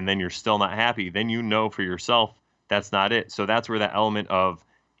it and then you're still not happy, then you know for yourself that's not it. So that's where that element of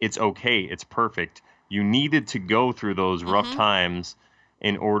it's okay, it's perfect. You needed to go through those rough times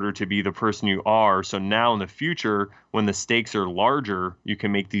in order to be the person you are. So now in the future, when the stakes are larger, you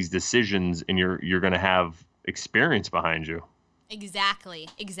can make these decisions, and you're going to have experience behind you. Exactly.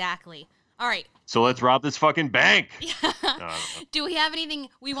 All right. So let's rob this fucking bank. Do we have anything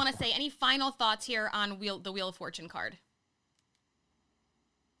we want to say? Any final thoughts here on the Wheel of Fortune card?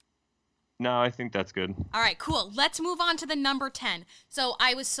 No, I think that's good. All right, cool. Let's move on to the number 10. So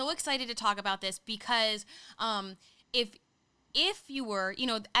I was so excited to talk about this because if you were,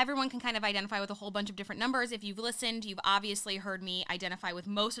 everyone can kind of identify with a whole bunch of different numbers. If you've listened, you've obviously heard me identify with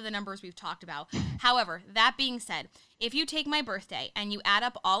most of the numbers we've talked about. However, that being said, if you take my birthday and you add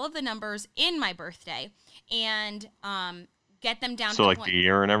up all of the numbers in my birthday and get them down to the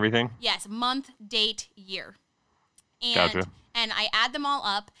year and everything? Yes, month, date, year. And, gotcha. And I add them all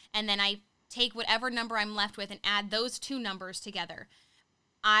up, and then I take whatever number I'm left with and add those two numbers together.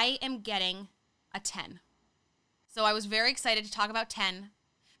 I am getting a 10. So I was very excited to talk about 10,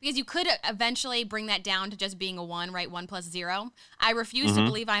 because you could eventually bring that down to just being a 1, right? 1 plus 0. I refuse to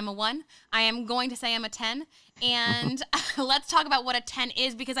believe I'm a 1. I am going to say I'm a 10. And let's talk about what a 10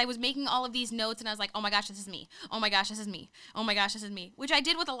 is, because I was making all of these notes and I was like, oh my gosh, this is me. Oh my gosh, this is me. Oh my gosh, this is me. Which I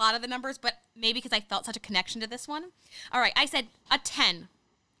did with a lot of the numbers, but maybe because I felt such a connection to this one. All right, I said a 10,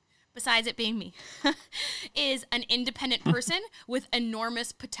 besides it being me, is an independent person with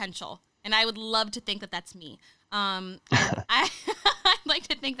enormous potential. And I would love to think that that's me. I'd like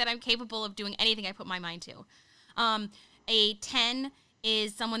to think that I'm capable of doing anything I put my mind to. A 10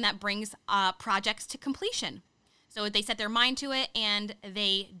 is someone that brings projects to completion. So they set their mind to it and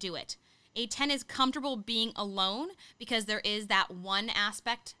they do it. A 10 is comfortable being alone because there is that one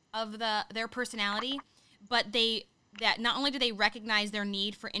aspect of their personality, but that not only do they recognize their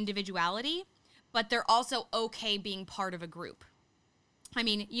need for individuality, but they're also okay being part of a group. I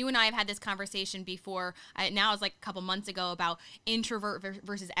mean, you and I have had this conversation before. Now it's like a couple months ago about introvert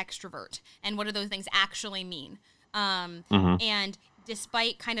versus extrovert and what do those things actually mean. And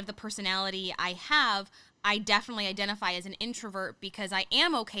despite kind of the personality I have, I definitely identify as an introvert because I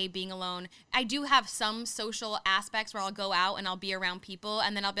am okay being alone. I do have some social aspects where I'll go out and I'll be around people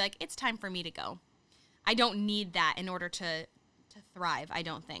and then I'll be like, it's time for me to go. I don't need that in order to thrive, I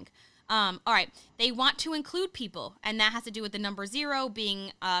don't think. All right, they want to include people, and that has to do with the number 0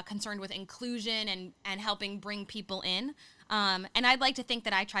 being concerned with inclusion and helping bring people in. And I'd like to think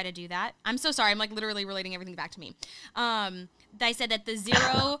that I try to do that. I'm so sorry. I'm like literally relating everything back to me. I said that the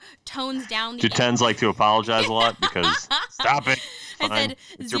 0 tones down the... Do 10s like to apologize a lot? Because stop it. I said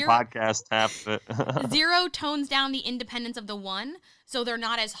it's your podcast, half of it. 0 tones down the independence of the 1, so they're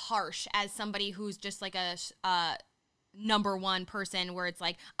not as harsh as somebody who's just like a number 1 person where it's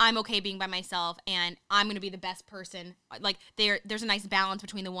like, I'm okay being by myself and I'm going to be the best person. Like there's a nice balance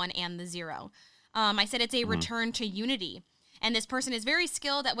between the 1 and the 0. I said it's a return to unity. And this person is very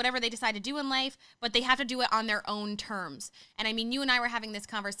skilled at whatever they decide to do in life, but they have to do it on their own terms. And I mean, you and I were having this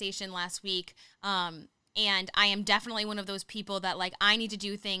conversation last week, and I am definitely one of those people that like, I need to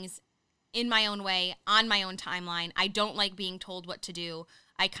do things in my own way, on my own timeline. I don't like being told what to do.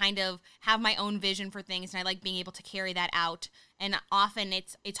 I kind of have my own vision for things, and I like being able to carry that out. And often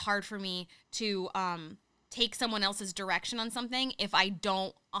it's hard for me to take someone else's direction on something if I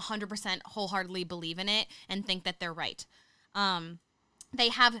don't 100% wholeheartedly believe in it and think that they're right. They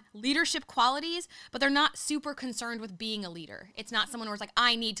have leadership qualities, but they're not super concerned with being a leader. It's not someone who's like,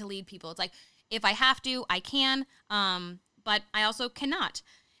 I need to lead people. It's like, if I have to, I can, but I also cannot.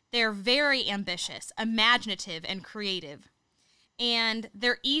 They're very ambitious, imaginative, and creative. And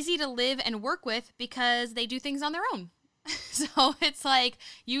they're easy to live and work with because they do things on their own. So it's like,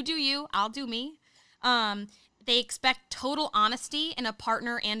 you do you, I'll do me. They expect total honesty in a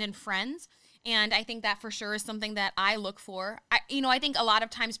partner and in friends. And I think that for sure is something that I look for. I think a lot of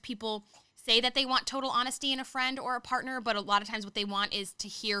times people say that they want total honesty in a friend or a partner, but a lot of times what they want is to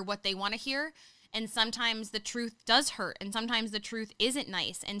hear what they want to hear. And sometimes the truth does hurt, and sometimes the truth isn't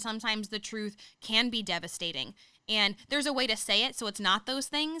nice, and sometimes the truth can be devastating. And there's a way to say it so it's not those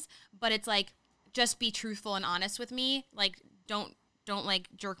things, but it's like, just be truthful and honest with me. Like, don't like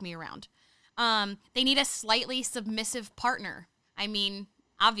jerk me around. They need a slightly submissive partner. I mean,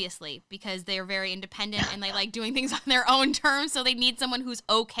 obviously, because they're very independent and they like doing things on their own terms. So they need someone who's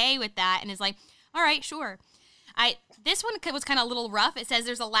okay with that and is like, all right, sure. This one was kind of a little rough. It says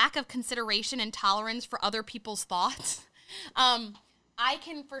there's a lack of consideration and tolerance for other people's thoughts. I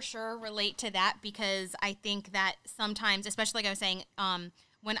can for sure relate to that because I think that sometimes, especially like I was saying,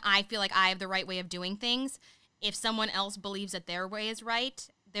 when I feel like I have the right way of doing things, if someone else believes that their way is right,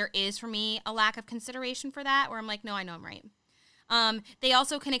 there is for me a lack of consideration for that, where I'm like, no, I know I'm right. They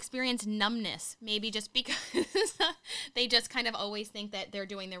also can experience numbness, maybe just because they just kind of always think that they're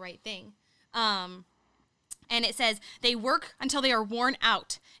doing the right thing. And it says they work until they are worn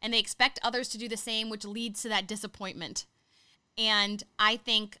out and they expect others to do the same, which leads to that disappointment. And I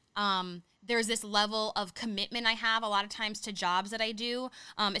think there's this level of commitment I have a lot of times to jobs that I do,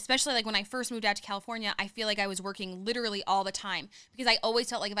 especially like when I first moved out to California. I feel like I was working literally all the time because I always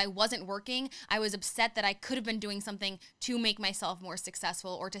felt like if I wasn't working, I was upset that I could have been doing something to make myself more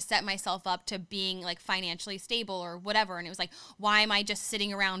successful or to set myself up to being like financially stable or whatever. And it was like, why am I just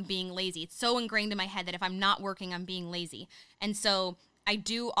sitting around being lazy? It's so ingrained in my head that if I'm not working, I'm being lazy. And so I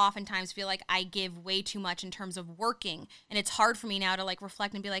do oftentimes feel like I give way too much in terms of working. And it's hard for me now to like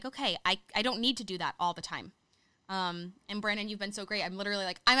reflect and be like, okay, I don't need to do that all the time. And Brandon, you've been so great. I'm literally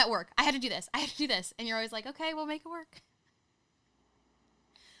like, I'm at work. I had to do this. I had to do this. And you're always like, okay, we'll make it work.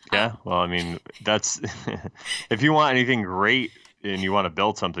 Yeah. Well, I mean, that's, if you want anything great and you want to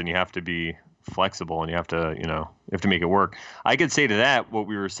build something, you have to be flexible and you have to, you have to make it work. I could say to that what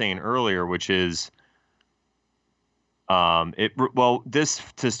we were saying earlier, which is, this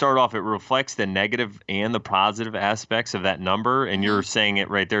to start off, it reflects the negative and the positive aspects of that number, and you're saying it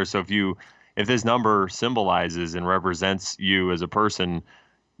right there. So if this number symbolizes and represents you as a person,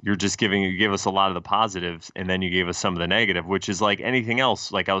 you give us a lot of the positives, and then you gave us some of the negative, which is like anything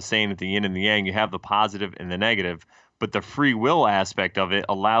else. Like I was saying, at the yin and the yang, you have the positive and the negative, but the free will aspect of it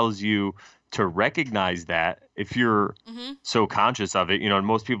allows you to recognize that if you're so conscious of it.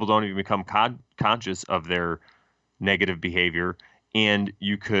 Most people don't even become conscious of their negative behavior, and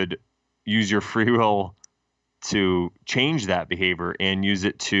you could use your free will to change that behavior and use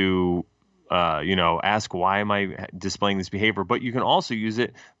it to ask, why am I displaying this behavior? But you can also use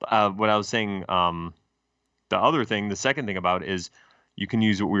it. What I was saying, the second thing about it is you can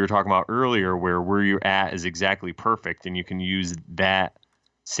use what we were talking about earlier, where you're at is exactly perfect, and you can use that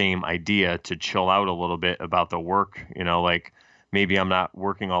same idea to chill out a little bit about the work. Like maybe I'm not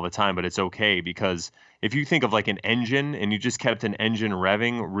working all the time, but it's okay, because if you think of like an engine and you just kept an engine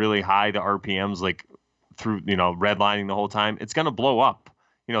revving really high, the RPMs like through, redlining the whole time, it's going to blow up.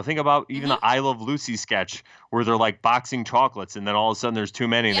 Think about even the I Love Lucy sketch where they're like boxing chocolates and then all of a sudden there's too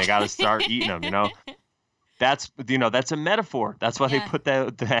many and they got to start eating them, That's a metaphor. That's why they put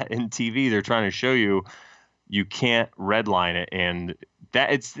that in TV. They're trying to show you can't redline it, and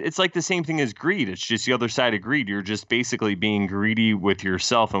that it's like the same thing as greed. It's just the other side of greed. You're just basically being greedy with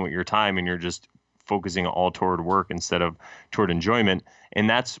yourself and with your time, and you're just focusing all toward work instead of toward enjoyment. And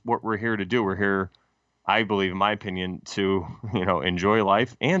that's what we're here to do. We're here, I believe, in my opinion, to enjoy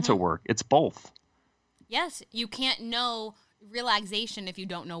life and to work. It's both. Yes, you can't know relaxation if you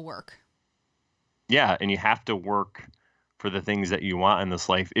don't know work. Yeah, and you have to work for the things that you want in this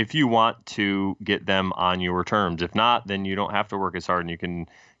life if you want to get them on your terms. If not, then you don't have to work as hard and you can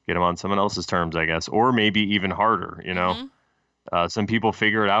get them on someone else's terms, I guess, or maybe even harder. Some people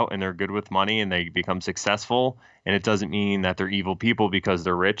figure it out and they're good with money and they become successful, and it doesn't mean that they're evil people because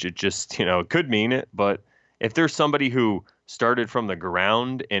they're rich. It just, it could mean it. But if there's somebody who started from the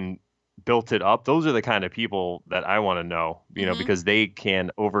ground and built it up, those are the kind of people that I want to know, because they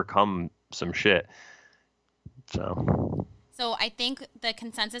can overcome some shit. So I think the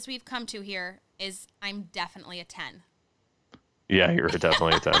consensus we've come to here is I'm definitely a 10. Yeah, you're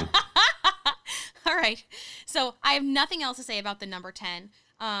definitely a 10. All right. So I have nothing else to say about the number 10.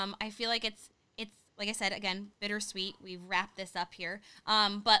 I feel like it's like I said, again, bittersweet. We've wrapped this up here.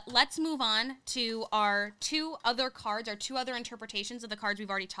 But let's move on to our two other cards, our two other interpretations of the cards we've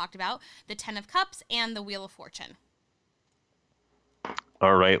already talked about, the 10 of Cups and the Wheel of Fortune.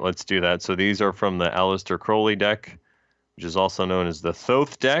 All right, let's do that. So these are from the Aleister Crowley deck, which is also known as the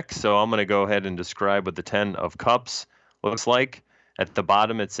Thoth deck. So I'm going to go ahead and describe what the 10 of Cups looks like. At the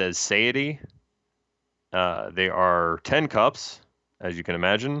bottom, it says Satiety. They are 10 cups, as you can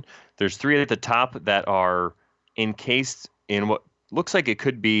imagine. There's 3 at the top that are encased in what looks like it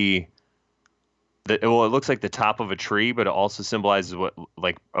could be, it looks like the top of a tree, but it also symbolizes what,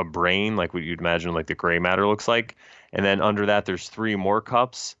 like a brain, like what you'd imagine like the gray matter looks like. And then under that, there's 3 more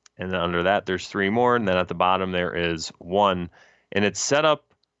cups. And then under that, there's 3 more. And then at the bottom, there is 1. And it's set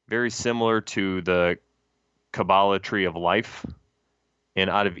up very similar to the Kabbalah tree of life. And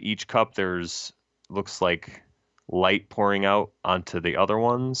out of each cup, looks like light pouring out onto the other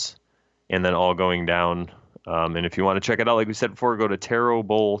ones and then all going down. And if you want to check it out, like we said before, go to Tarot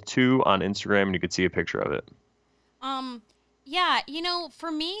Bowl 2 on Instagram and you can see a picture of it. Yeah,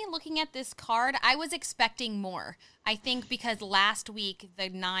 for me, looking at this card, I was expecting more. I think because last week, the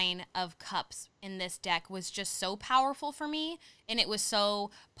 9 of Cups in this deck was just so powerful for me, and it was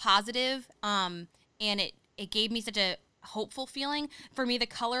so positive, and it gave me such a hopeful feeling. For me, the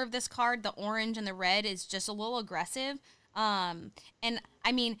color of this card, the orange and the red, is just a little aggressive. And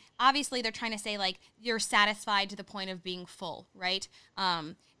I mean, obviously, they're trying to say, like, you're satisfied to the point of being full, right?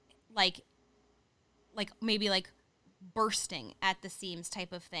 Like maybe like bursting at the seams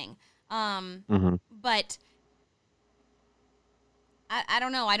type of thing. But I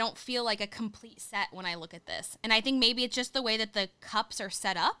don't know. I don't feel like a complete set when I look at this. And I think maybe it's just the way that the cups are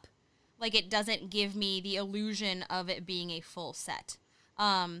set up. Like, it doesn't give me the illusion of it being a full set.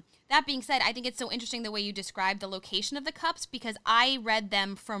 That being said, I think it's so interesting the way you describe the location of the cups, because I read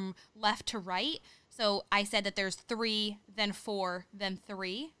them from left to right. So I said that there's 3, then 4, then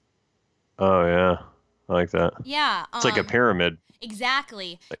 3. Oh, yeah. I like that. Yeah. It's like a pyramid.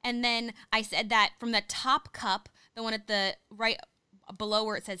 Exactly. And then I said that from the top cup, the one at the right below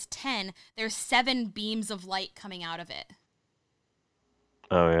where it says 10, there's 7 beams of light coming out of it.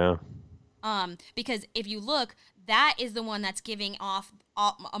 Oh, yeah. Because if you look, that is the one that's giving off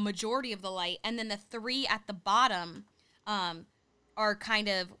a majority of the light, and then the 3 at the bottom are kind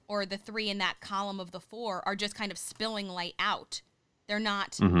of, or the 3 in that column of the 4 are just kind of spilling light out. They're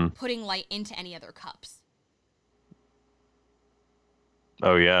not putting light into any other cups.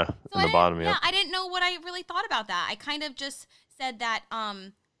 Oh, yeah, so in the bottom, yeah. I didn't know what I really thought about that. I kind of just said that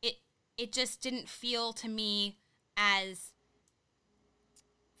it just didn't feel to me as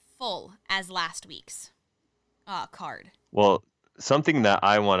full as last week's card. Well, something that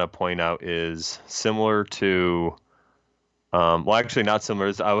I want to point out is similar to Well, actually, not similar.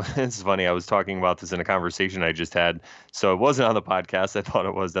 It's funny. I was talking about this in a conversation I just had, so it wasn't on the podcast. I thought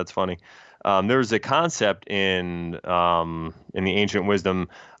it was. That's funny. There's a concept in the ancient wisdom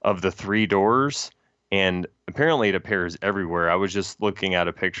of the three doors, and apparently it appears everywhere. I was just looking at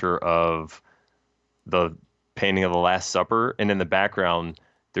a picture of the painting of the Last Supper, and in the background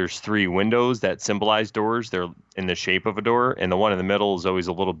there's three windows that symbolize doors. They're in the shape of a door, and the one in the middle is always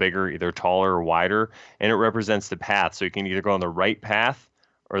a little bigger, either taller or wider, and it represents the path. So you can either go on the right path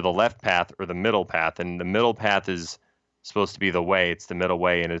or the left path or the middle path, and the middle path is supposed to be the way. It's the middle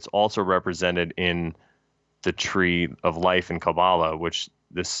way, and it's also represented in the tree of life in Kabbalah, which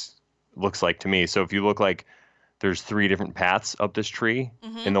this looks like to me. So if you look like there's three different paths up this tree,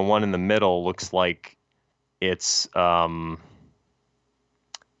 and the one in the middle looks like it's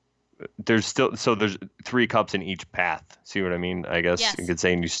there's three cups in each path. See what I mean? I guess Yes. you could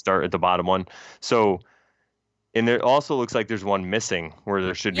say, and you start at the bottom one. So, and there also looks like there's one missing where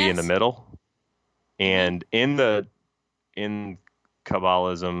there should be in the Yes. middle. And in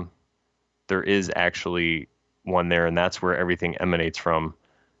Kabbalism, there is actually one there, and that's where everything emanates from.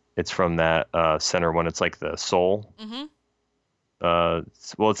 It's from that center one. It's like the soul. Mm-hmm.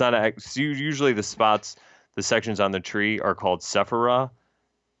 Well, it's not. Usually the sections on the tree are called sephira.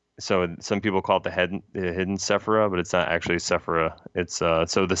 So some people call it the hidden sephira, but it's not actually sephira. It's so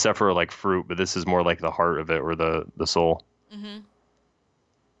the sephira like fruit, but this is more like the heart of it, or the soul. Mm-hmm.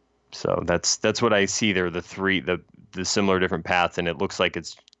 So that's what I see there. The similar different paths, and it looks like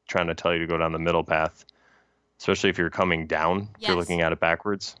it's trying to tell you to go down the middle path, especially if you're coming down. If you're Yes. looking at it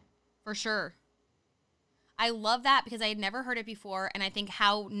backwards. For sure. I love that because I had never heard it before, and I think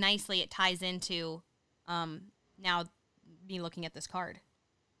how nicely it ties into now me looking at this card.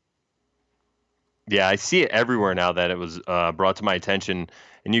 Yeah, I see it everywhere now that it was brought to my attention,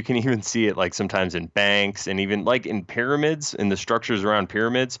 and you can even see it like sometimes in banks and even like in pyramids, in the structures around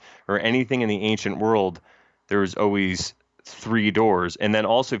pyramids or anything in the ancient world. There was always three doors, and then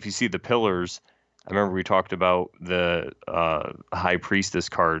also if you see the pillars, I remember we talked about the High Priestess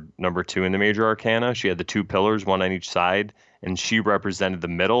card, number 2 in the Major Arcana. She had the two pillars, one on each side, and she represented the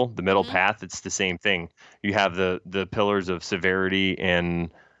middle path. It's the same thing. You have the pillars of severity and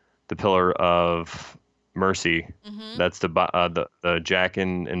the pillar of mercy. Mm-hmm. That's the Jack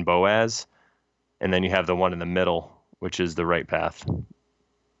and Boaz, and then you have the one in the middle, which is the right path.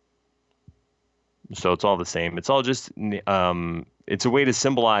 So it's all the same. It's all just it's a way to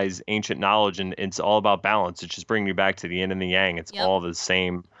symbolize ancient knowledge, and it's all about balance. It's just bringing you back to the yin and the yang. It's Yep. all the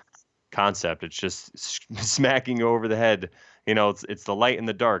same concept. It's just smacking you over the head. You know, it's the light and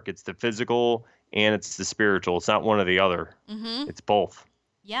the dark. It's the physical and it's the spiritual. It's not one or the other. Mm-hmm. It's both.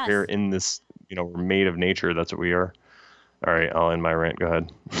 Yes. We're in this, we're made of nature. That's what we are. All right, I'll end my rant. Go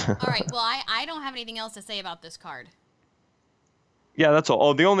ahead. All right. Well, I don't have anything else to say about this card. Yeah, that's all.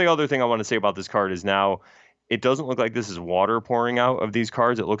 Oh, the only other thing I want to say about this card is now it doesn't look like this is water pouring out of these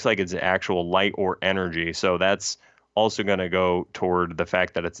cards. It looks like it's actual light or energy. So that's also going to go toward the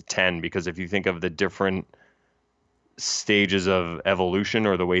fact that it's a 10, because if you think of the different stages of evolution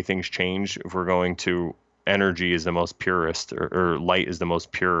or the way things change, if we're going to energy is the most purest, or light is the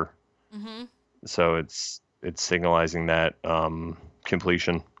most pure. Mm-hmm. So it's signalizing that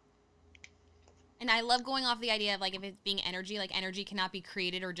completion. And I love going off the idea of like if it's being energy, like energy cannot be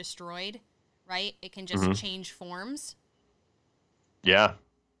created or destroyed, right? It can just change forms. Yeah,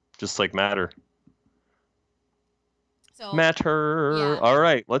 just like matter. So Matter. Yeah. All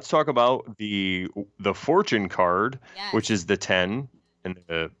right, let's talk about the fortune card, Yes. which is the 10 in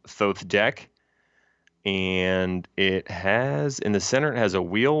the Thoth deck. And it has, in the center, it has a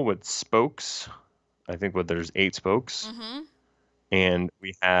wheel with spokes. I think there's 8 spokes. Mm-hmm. And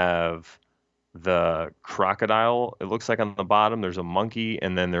we have the crocodile, it looks like, on the bottom. There's a monkey,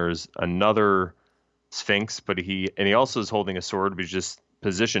 and then there's another sphinx, but he also is holding a sword, but he's just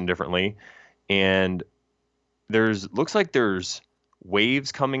positioned differently. And looks like there's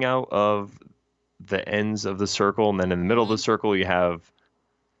waves coming out of the ends of the circle, and then in the middle of the circle you have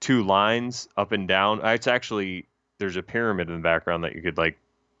 2 lines up and down. It's actually, there's a pyramid in the background that you could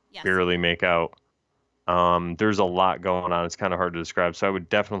Yes. barely make out. There's a lot going on. It's kind of hard to describe, so I would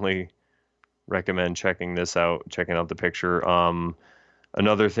definitely recommend checking out the picture.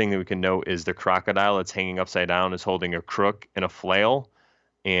 Another thing that we can note is the crocodile that's hanging upside down is holding a crook and a flail,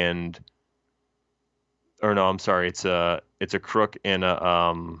 it's a crook and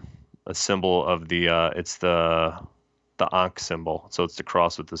a symbol of it's the Ankh symbol. So it's the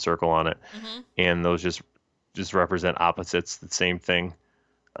cross with the circle on it. Mm-hmm. And those just represent opposites, the same thing,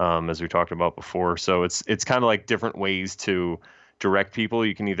 as we talked about before. So it's kind of like different ways to direct people.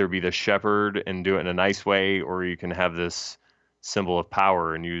 You can either be the shepherd and do it in a nice way, or you can have this symbol of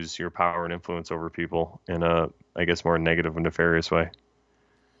power and use your power and influence over people in a, I guess, more negative and nefarious way.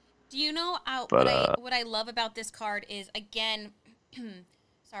 Do you know But what I love about this card is, again,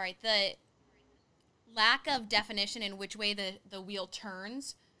 sorry, the lack of definition in which way the wheel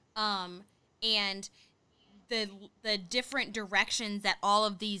turns, and the different directions that all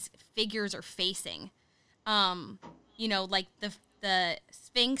of these figures are facing. Like the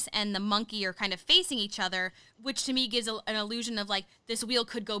Sphinx and the monkey are kind of facing each other, which to me gives an illusion of like this wheel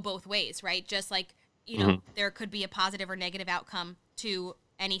could go both ways, right? Just like, there could be a positive or negative outcome to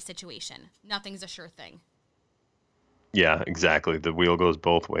any situation. Nothing's a sure thing. yeah, exactly. The wheel goes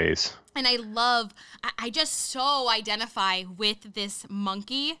both ways. And I just so identify with this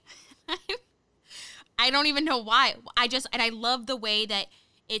monkey. I don't even know why. And I love the way that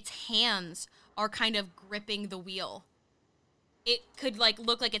its hands are kind of gripping the wheel. It could like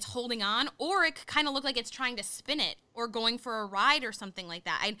look like it's holding on, or it could kind of look like it's trying to spin it or going for a ride or something like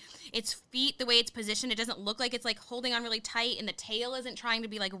that. Its feet, the way it's positioned, it doesn't look like it's like holding on really tight, and the tail isn't trying to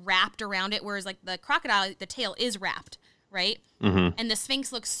be like wrapped around it, whereas like the crocodile, the tail is wrapped, right? Mm-hmm. And the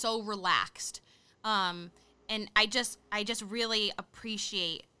Sphinx looks so relaxed. And I just really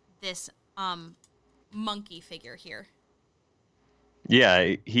appreciate this monkey figure here.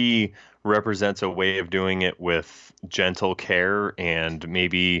 Yeah, he represents a way of doing it with gentle care, and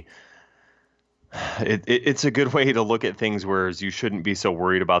maybe it's a good way to look at things, whereas you shouldn't be so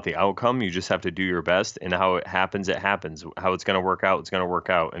worried about the outcome. You just have to do your best, and how it happens, it happens. How it's going to work out, it's going to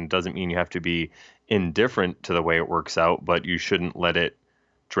work out. And it doesn't mean you have to be indifferent to the way it works out, but you shouldn't let it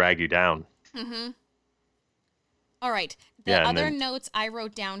drag you down. Mm-hmm. All right. The other notes I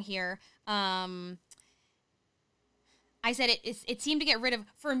wrote down here, I said it seemed to get rid of,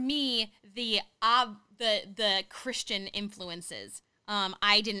 for me, the Christian influences.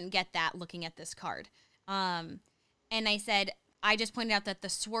 I didn't get that looking at this card. And I said, I just pointed out that the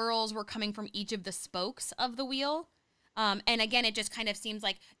swirls were coming from each of the spokes of the wheel. And again, it just kind of seems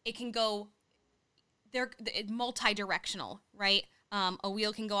like it can go, they're multi-directional, right? A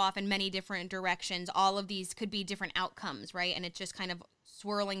wheel can go off in many different directions. All of these could be different outcomes, right? And it's just kind of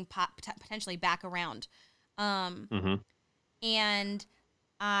swirling potentially back around. Mm-hmm. And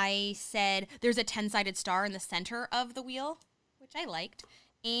I said there's a 10-sided star in the center of the wheel, which I liked.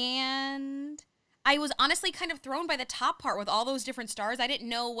 And I was honestly kind of thrown by the top part with all those different stars. I didn't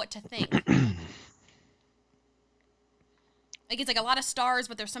know what to think. Like, it's like a lot of stars,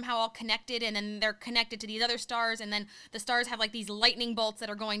 but they're somehow all connected, and then they're connected to these other stars, and then the stars have like these lightning bolts that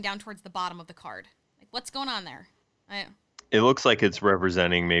are going down towards the bottom of the card. Like, what's going on there? It looks like it's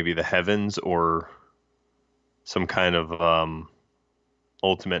representing maybe the heavens or some kind of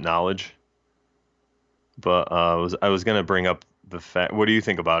ultimate knowledge. But I was gonna bring up the fact. What do you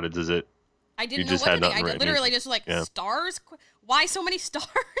think about it? Does it? I didn't know what to think. I literally just like, stars. Why so many stars?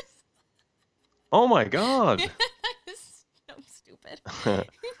 Oh my god! So stupid.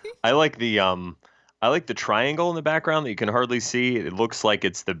 I like the triangle in the background that you can hardly see. It looks like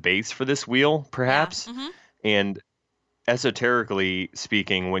it's the base for this wheel, perhaps. Yeah. Mm-hmm. And esoterically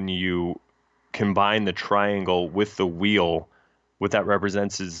speaking, when you combine the triangle with the wheel, what that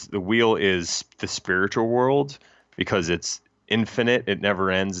represents is the wheel is the spiritual world, because it's infinite, it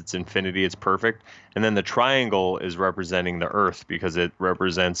never ends, it's infinity, it's perfect. And then the triangle is representing the earth, because it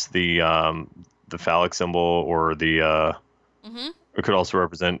represents the phallic symbol, or the it could also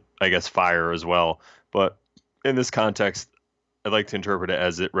represent, I guess, fire as well. But in this context, I'd like to interpret it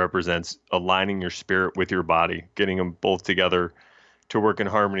as it represents aligning your spirit with your body, getting them both together to work in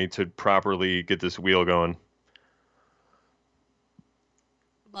harmony to properly get this wheel going.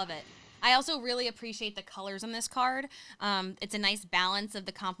 Love it. I also really appreciate the colors on this card. It's a nice balance of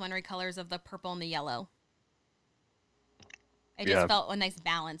the complementary colors of the purple and the yellow. It just felt a nice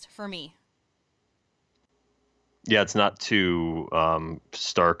balance for me. Yeah, it's not too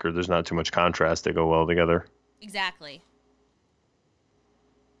stark, or there's not too much contrast. They go well together. Exactly.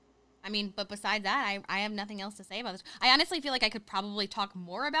 I mean, but besides that, I have nothing else to say about this. I honestly feel like I could probably talk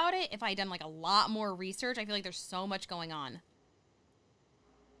more about it if I had done like a lot more research. I feel like there's so much going on.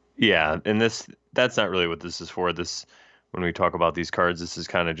 Yeah, and that's not really what this is for. This, when we talk about these cards, this is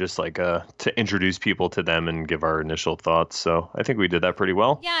kind of just like to introduce people to them and give our initial thoughts. So I think we did that pretty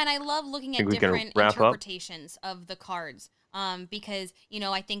well. Yeah, and I love looking at different interpretations of the cards. Because,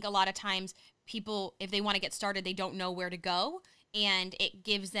 I think a lot of times people, if they want to get started, they don't know where to go. And it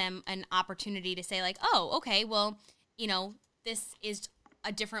gives them an opportunity to say like, oh, okay, well, this is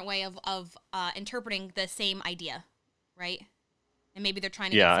a different way of interpreting the same idea, right? And maybe they're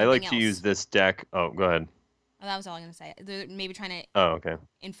trying to get something I like else. to use this deck. Oh, go ahead. Oh, that was all I'm going to say. They're maybe trying to okay.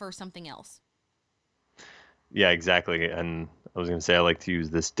 infer something else. Yeah, exactly. And I was going to say I like to use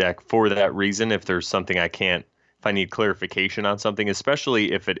this deck for that reason. If there's something if I need clarification on something,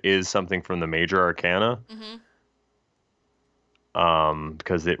 especially if it is something from the major arcana,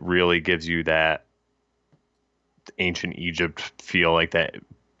 because it really gives you that ancient Egypt feel, like that,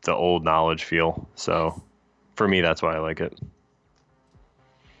 the old knowledge feel. So for me, that's why I like it.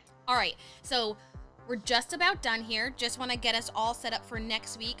 All right, so we're just about done here. Just want to get us all set up for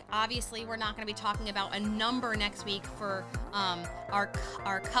next week. Obviously, we're not going to be talking about a number next week for our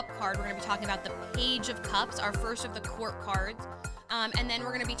cup card. We're going to be talking about the Page of Cups, our first of the court cards. And then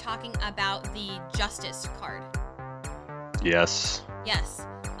we're going to be talking about the Justice card. Yes. Yes.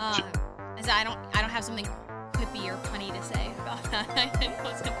 As I don't have something quippy or punny to say about that. I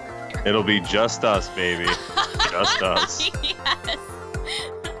wasn't prepared. It'll be just us, baby. Just us. Yes.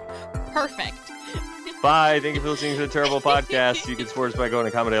 Perfect. Bye. Thank you for listening to the Terrible Podcast. You can support us by going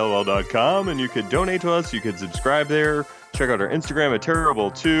to ComedyLOL.com, and you could donate to us. You could subscribe there. Check out our Instagram at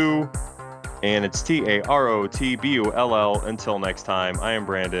Terrible2, and it's TAROTBULL. Until next time, I am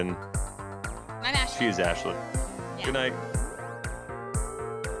Brandon. I'm Ashley. She is Ashley. Yeah. Good night.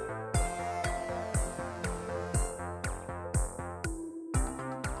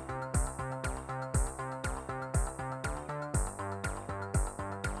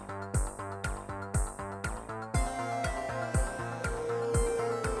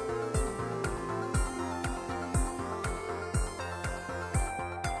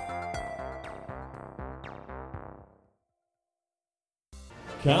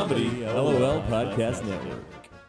 Comedy LOL Podcast Network.